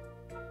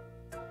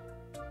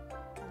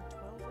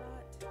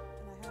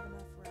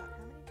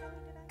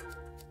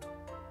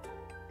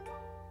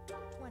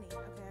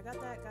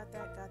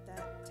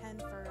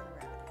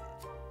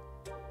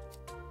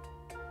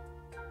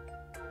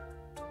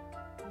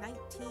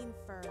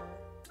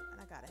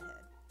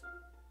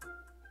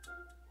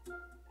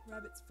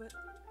 Rabbit's foot.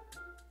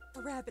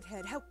 A rabbit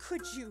head. How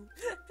could you?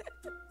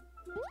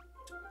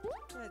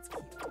 That's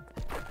cute.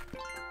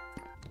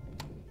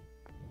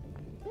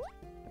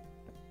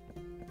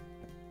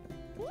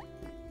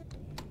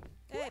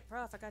 Hey,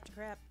 Prof, I got your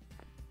crap.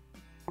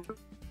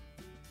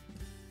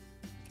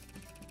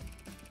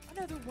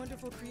 Another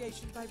wonderful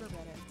creation by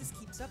Beretta. If this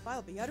keeps up,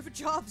 I'll be out of a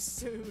job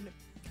soon.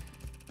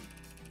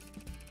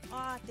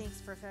 Aw,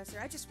 thanks,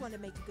 Professor. I just wanted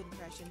to make a good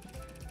impression.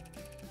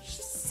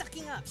 She's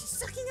sucking up. She's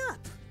sucking up!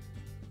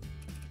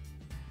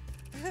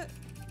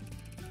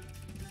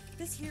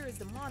 This here is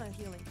the Mana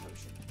Healing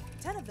Potion.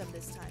 10 of them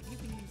this time. You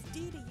can use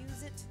D to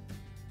use it.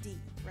 D,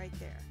 right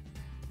there.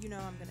 You know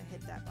I'm gonna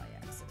hit that by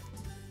accident.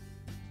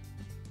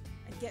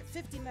 And get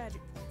 50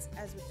 magic points.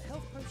 As with the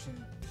health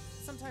potion,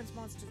 sometimes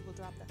monsters will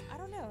drop them. I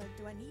don't know,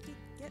 do I need to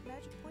get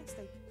magic points?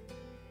 They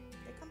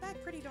come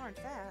back pretty darn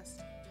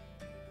fast.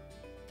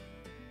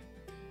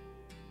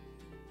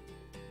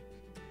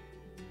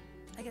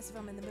 I guess if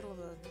I'm in the middle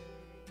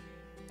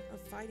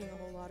of fighting a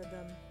whole lot of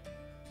them.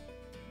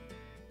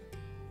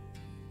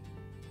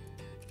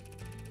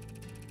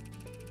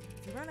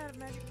 If you run out of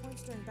magic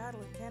points during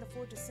battle and can't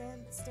afford to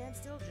stand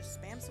still,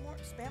 just spam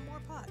more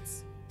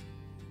pots.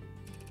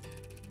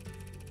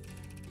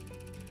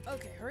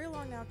 Okay, hurry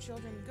along now,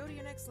 children. Go to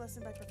your next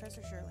lesson by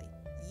Professor Shirley.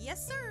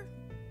 Yes, sir!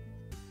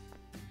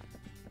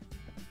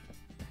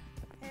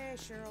 Hey,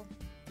 Cheryl.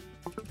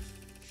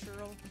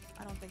 Cheryl.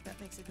 I don't think that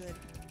makes a good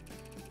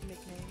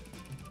nickname.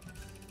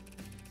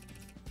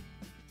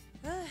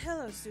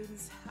 Hello,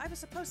 students. I was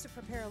supposed to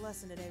prepare a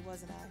lesson today,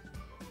 wasn't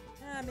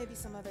I? Maybe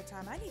some other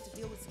time. I need to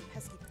deal with some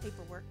pesky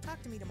paperwork.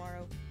 Talk to me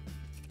tomorrow.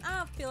 I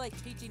don't feel like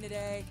teaching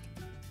today.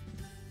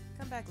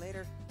 Come back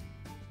later.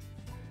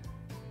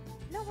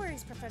 No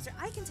worries, Professor.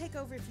 I can take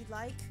over if you'd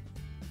like.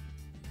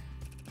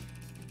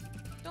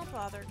 Don't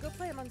bother. Go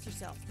play amongst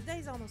yourselves. The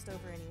day's almost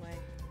over anyway.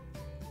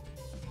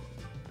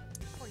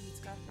 Poor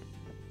Yitsuka.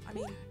 I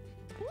mean,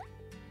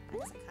 I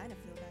guess I kind of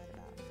feel bad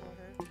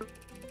for her.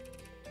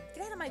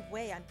 Get out of my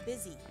way. I'm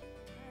busy.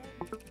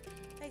 Alright.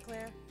 Hey,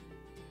 Claire.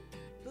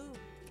 Boo.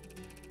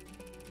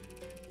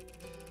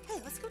 Hey,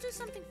 let's go do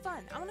something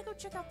fun. I want to go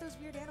check out those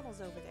weird animals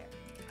over there.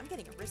 I'm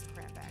getting a wrist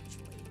cramp,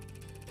 actually.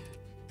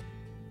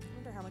 I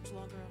wonder how much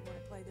longer I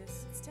want to play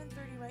this. It's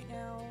 10:30 right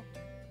now,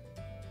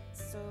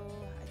 so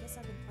I guess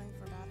I've been playing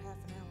for about half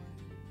an hour.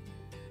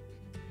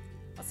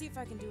 I'll see if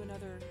I can do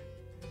another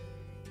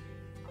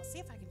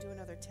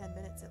 10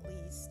 minutes at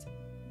least.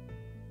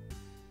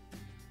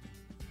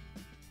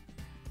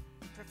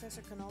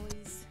 Professor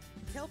Cannoli's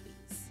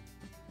kelpies.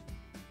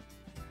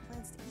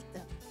 Plans to eat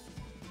them.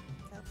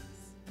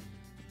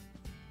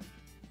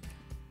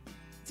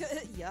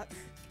 Yuck.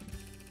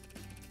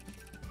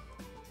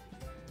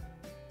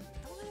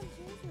 Don't let him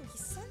hear you.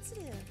 He's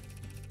sensitive.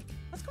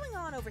 What's going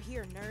on over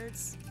here,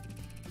 nerds?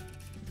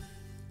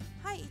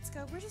 Hi,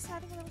 Itsuko. We're just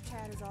having a little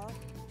chat is all.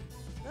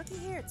 Looky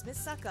here. It's Miss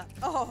Suckup.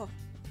 Oh.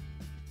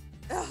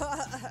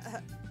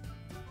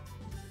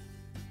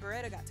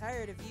 Beretta got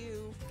tired of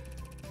you.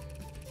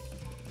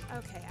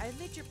 Okay, I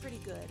admit you're pretty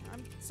good.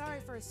 I'm sorry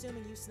for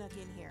assuming you snuck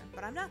in here,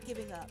 but I'm not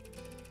giving up.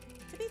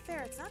 To be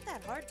fair, it's not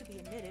that hard to be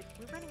admitted.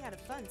 We're running out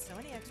of funds, so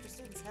any extra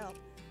students help.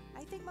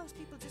 I think most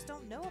people just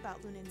don't know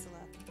about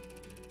Luninsula.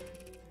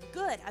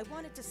 Good, I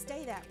want it to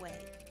stay that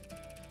way.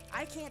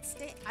 I can't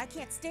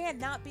stand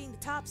not being the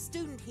top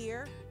student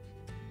here.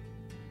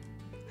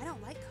 I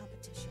don't like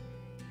competition.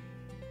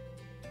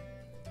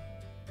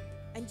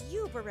 And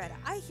you, Beretta,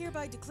 I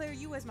hereby declare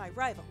you as my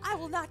rival. I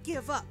will not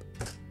give up.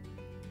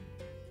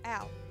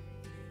 Ow.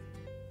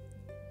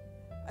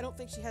 I don't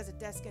think she has a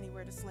desk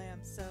anywhere to slam,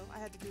 so I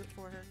had to do it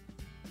for her.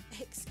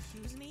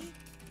 Excuse me?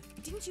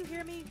 Didn't you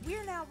hear me?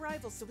 We're now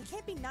rivals, so we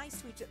can't be nice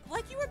to each other.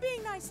 Like you were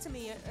being nice to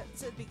me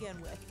to begin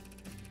with.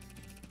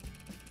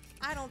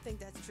 I don't think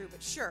that's true,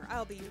 but sure,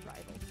 I'll be your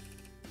rival.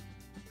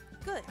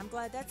 Good, I'm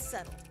glad that's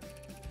settled.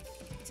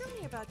 Tell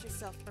me about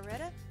yourself,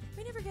 Beretta.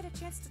 We never get a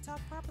chance to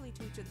talk properly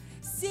to each other.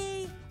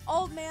 See?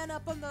 Old man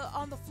up on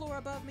the floor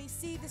above me.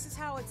 See, this is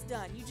how it's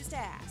done. You just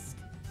ask.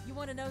 You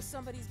want to know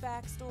somebody's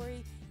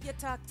backstory? You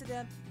talk to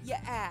them, you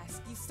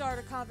ask, you start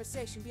a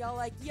conversation, be all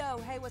like, yo,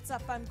 hey, what's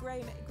up, I'm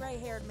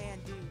gray-haired man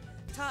dude.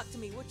 Talk to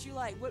me, what you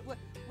like, what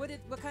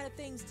kind of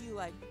things do you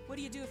like, what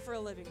do you do for a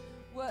living,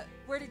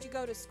 where did you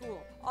go to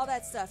school, all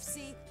that stuff.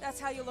 See, that's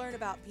how you learn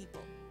about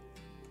people.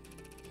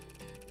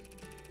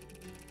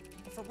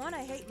 For one,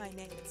 I hate my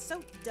name, it's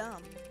so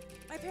dumb.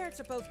 My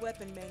parents are both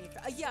weapon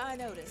manufacturers. Yeah, I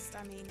noticed,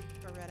 I mean,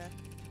 Beretta.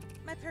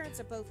 My parents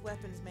are both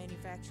weapons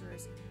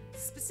manufacturers.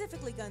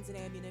 Specifically guns and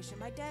ammunition.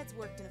 My dad's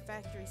worked in a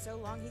factory so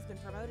long he's been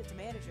promoted to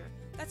manager.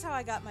 That's how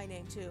I got my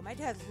name too. My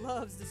dad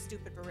loves the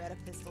stupid Beretta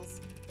pistols.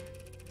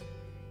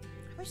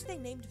 I wish they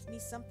named me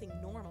something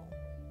normal.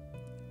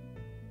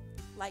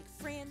 Like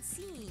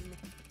Francine.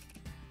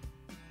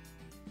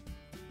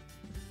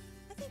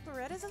 I think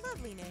Beretta's a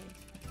lovely name.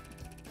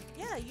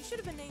 Yeah, you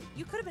could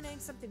have been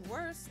named something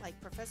worse, like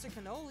Professor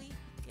Cannoli.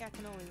 Yeah,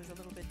 Cannoli was a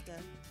little bit,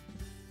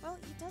 well,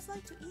 he does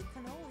like to eat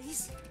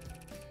cannolis.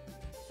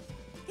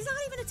 He's not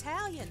even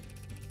Italian.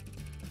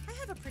 I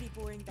have a pretty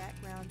boring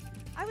background.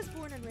 I was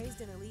born and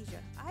raised in Elysia.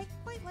 I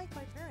quite like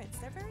my parents.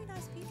 They're very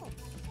nice people.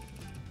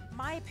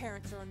 My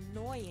parents are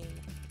annoying.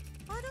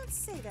 Oh, don't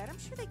say that. I'm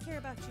sure they care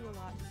about you a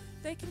lot.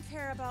 They can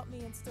care about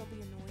me and still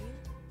be annoying.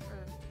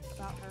 Or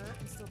about her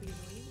and still be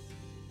annoying.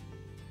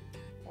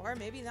 Or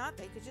maybe not.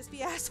 They could just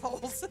be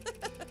assholes.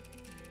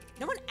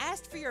 No one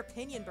asked for your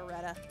opinion,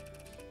 Beretta.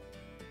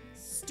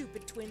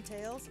 Stupid twin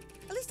tails.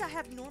 At least I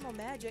have normal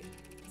magic.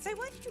 Say,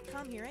 why did you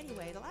come here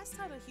anyway? The last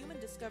time a human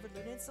discovered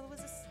Luninsula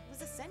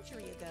was a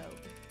century ago.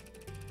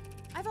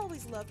 I've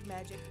always loved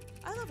magic.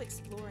 I love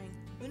exploring.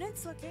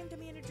 Luninsula came to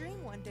me in a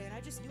dream one day, and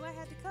I just knew I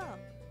had to come.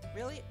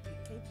 Really?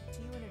 It came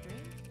to you in a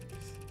dream?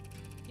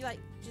 You, like,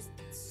 just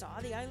saw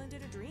the island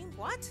in a dream?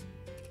 What?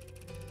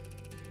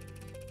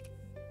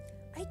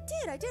 I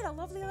did. A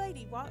lovely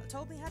lady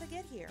told me how to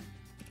get here.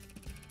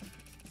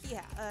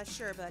 Yeah,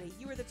 sure, buddy.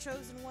 You were the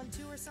chosen one,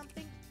 too, or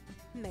something?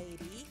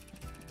 Maybe.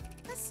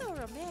 That's so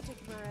romantic,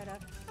 Beretta.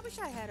 I wish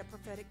I had a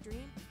prophetic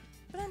dream.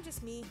 But I'm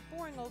just me,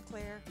 boring old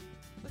Claire,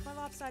 with my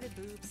lopsided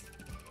boobs.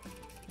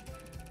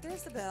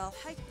 There's the bell.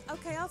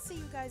 Okay, I'll see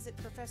you guys at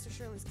Professor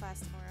Shirley's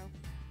class tomorrow.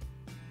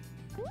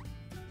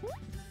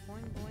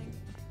 Boing, boing.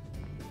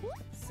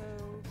 So,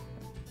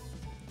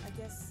 I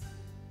guess...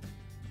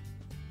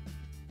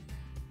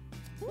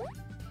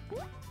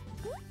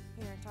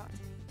 Here, talk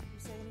to me. You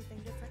say anything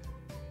different?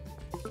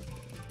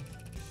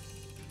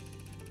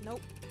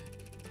 Nope.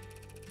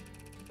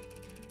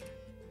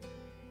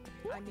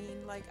 I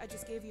mean, like, I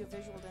just gave you a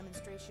visual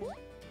demonstration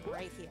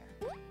right here.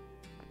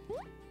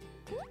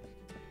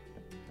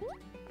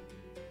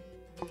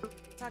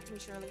 Talk to me,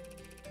 Shirley.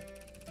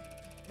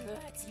 Ugh,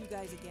 it's you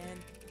guys again.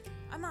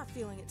 I'm not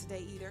feeling it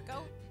today either.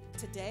 Go.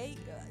 Today?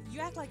 You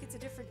act like it's a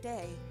different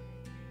day.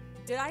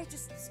 Did I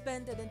just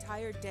spend an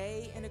entire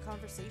day in a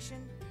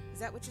conversation? Is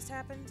that what just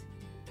happened?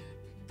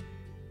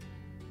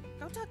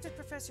 Go talk to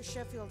Professor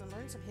Sheffield and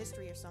learn some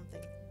history or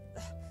something.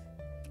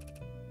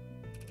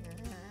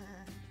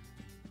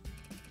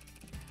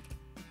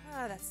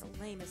 Ah, that's the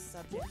lamest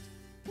subject.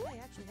 Hey,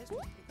 actually,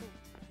 history's pretty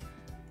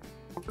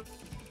cool.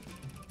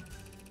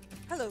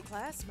 Hello,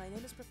 class. My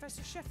name is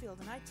Professor Sheffield,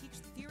 and I teach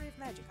the theory of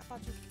magic. I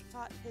thought you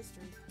taught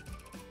history.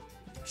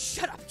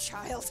 Shut up,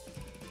 child!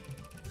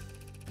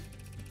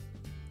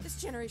 This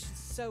generation's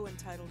so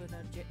entitled and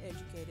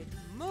uneducated.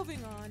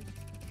 Moving on.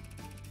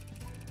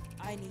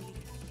 I need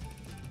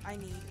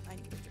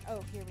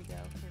oh, here we go.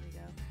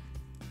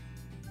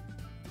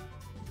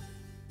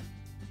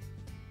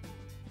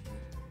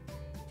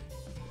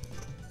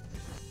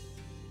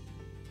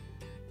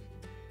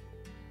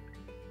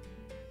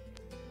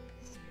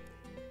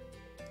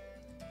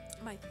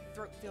 My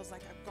throat feels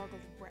like I've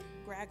gargled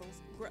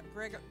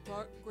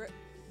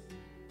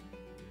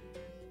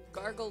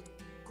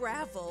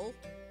gravel.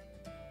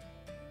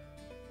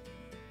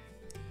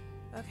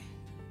 Okay.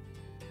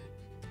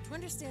 To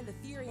understand the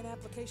theory and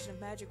application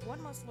of magic,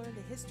 one must learn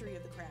the history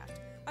of the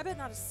craft. I bet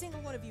not a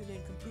single one of you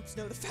nincompoops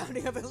know the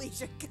founding of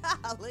Elysia.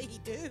 Golly,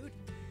 dude.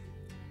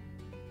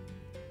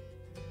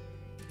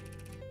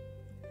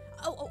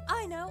 Oh,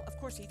 I know. Of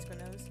course Itsuka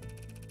knows.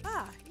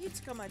 Ah,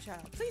 Itsuka, my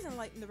child. Please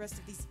enlighten the rest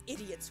of these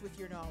idiots with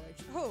your knowledge.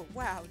 Oh,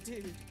 wow,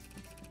 dude.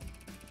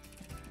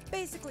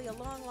 Basically, a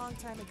long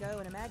time ago,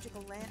 in a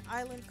magical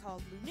island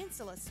called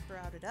Luninsula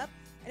sprouted up,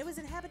 and it was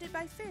inhabited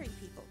by fairy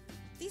people.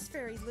 These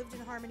fairies lived in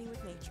harmony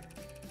with nature.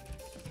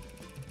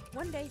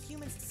 One day,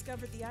 humans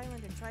discovered the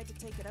island and tried to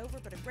take it over,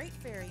 but a great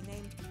fairy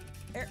named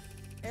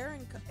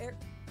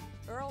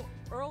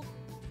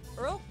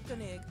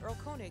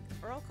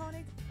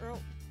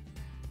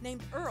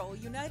named Earl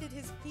united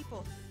his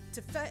people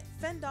to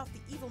fend off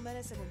the evil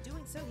menace, and in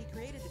doing so, he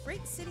created the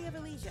great city of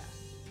Elysia.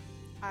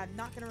 I'm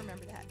not going to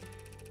remember that.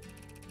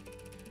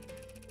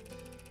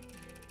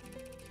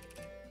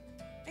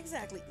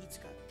 Exactly,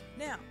 Itsuka.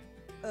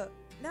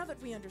 Now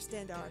that we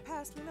understand our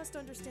past, we must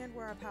understand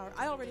where our power...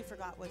 I already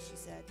forgot what she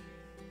said.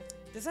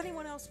 Does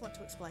anyone else want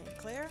to explain?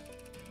 Claire?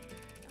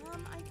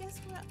 I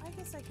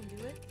guess I can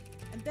do it.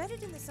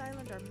 Embedded in this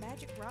island are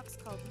magic rocks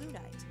called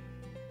Lunite.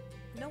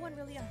 No one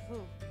really...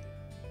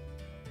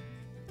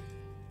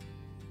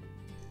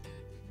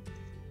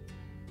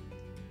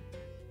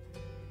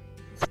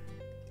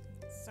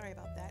 Sorry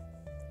about that.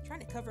 I'm trying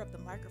to cover up the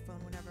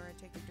microphone whenever I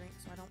take a drink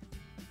so I don't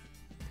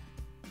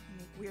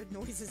make weird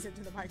noises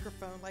into the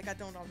microphone, like I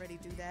don't already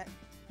do that.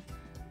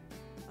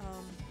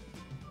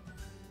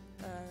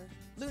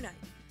 Lunite.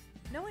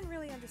 No one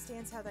really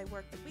understands how they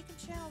work, but we can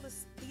channel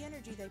the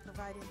energy they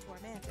provide into our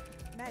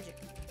magic.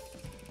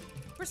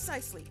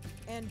 Precisely.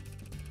 And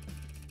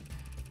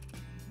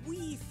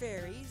we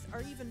fairies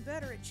are even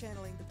better at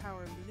channeling the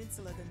power of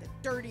Luninsula than the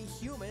dirty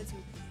humans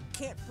who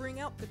can't bring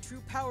out the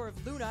true power of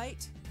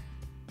Lunite.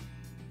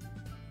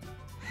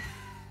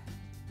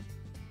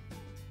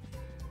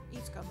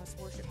 Itsuka must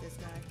worship this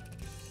guy.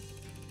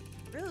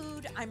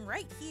 Rude, I'm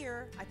right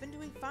here. I've been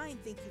doing fine,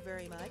 thank you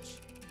very much.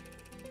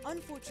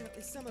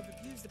 Unfortunately, some have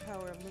abused the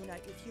power of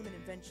Lunite with human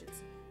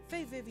inventions.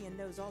 Faye Vivian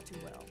knows all too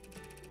well.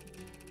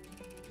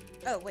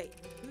 Oh, wait,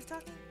 who's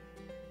talking?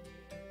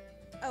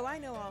 Oh, I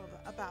know all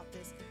about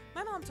this.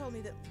 My mom told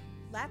me that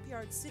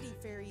Lapyard City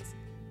fairies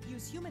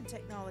use human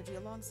technology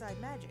alongside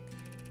magic.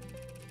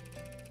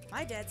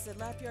 My dad said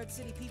Lapyard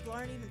City people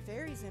aren't even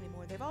fairies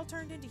anymore. They've all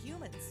turned into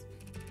humans.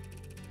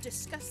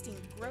 Disgusting,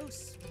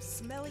 gross,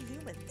 smelly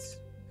humans.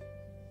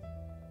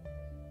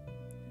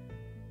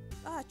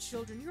 Ah,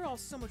 children, you're all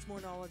so much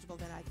more knowledgeable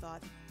than I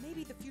thought.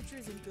 Maybe the future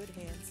is in good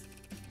hands.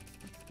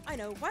 I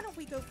know, why don't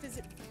we go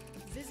visit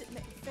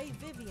Faye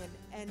Vivian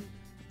and,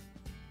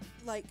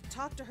 like,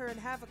 talk to her and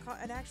have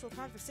an actual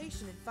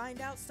conversation and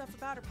find out stuff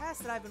about her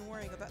past that I've been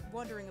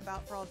wondering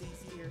about for all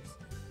these years.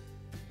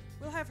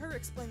 We'll have her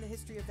explain the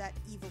history of that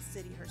evil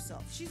city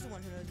herself. She's the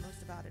one who knows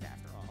most about it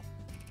after all.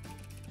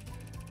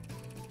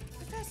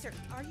 Professor,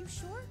 are you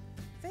sure?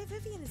 Faye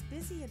Vivian is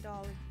busy and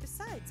all.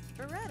 Besides,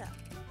 Beretta.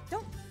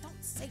 Don't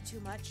say too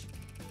much.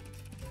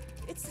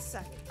 It's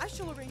decided. I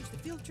shall arrange the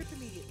field trip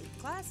immediately.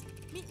 Class,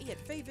 meet me at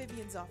Faye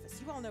Vivian's office.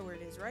 You all know where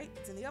it is, right?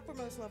 It's in the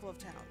uppermost level of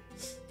town.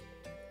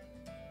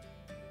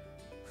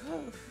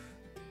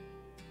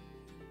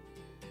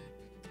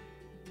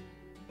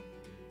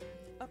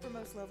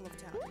 Uppermost level of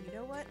town. And you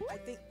know what? I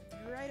think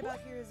right about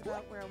here is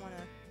about where I want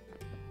to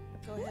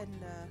go ahead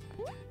and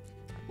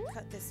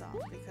cut this off,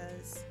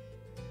 because,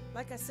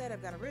 like I said,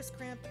 I've got a wrist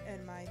cramp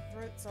and my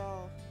throat's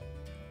all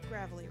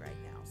gravelly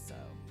right now. So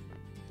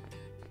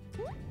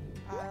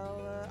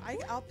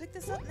I'll pick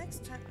this up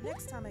next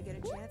time I get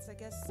a chance. I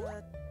guess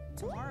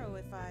tomorrow,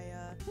 if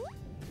I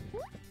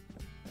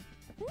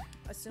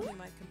assuming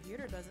my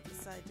computer doesn't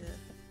decide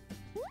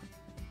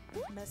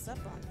to mess up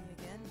on me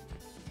again.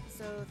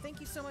 So thank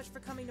you so much for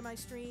coming to my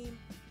stream.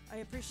 I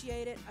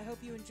appreciate it. I hope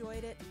you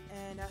enjoyed it,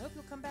 and I hope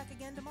you'll come back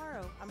again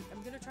tomorrow.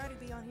 I'm gonna try to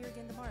be on here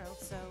again tomorrow.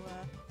 So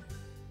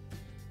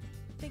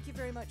thank you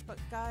very much, but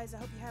guys, I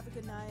hope you have a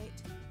good night.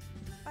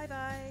 Bye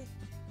bye.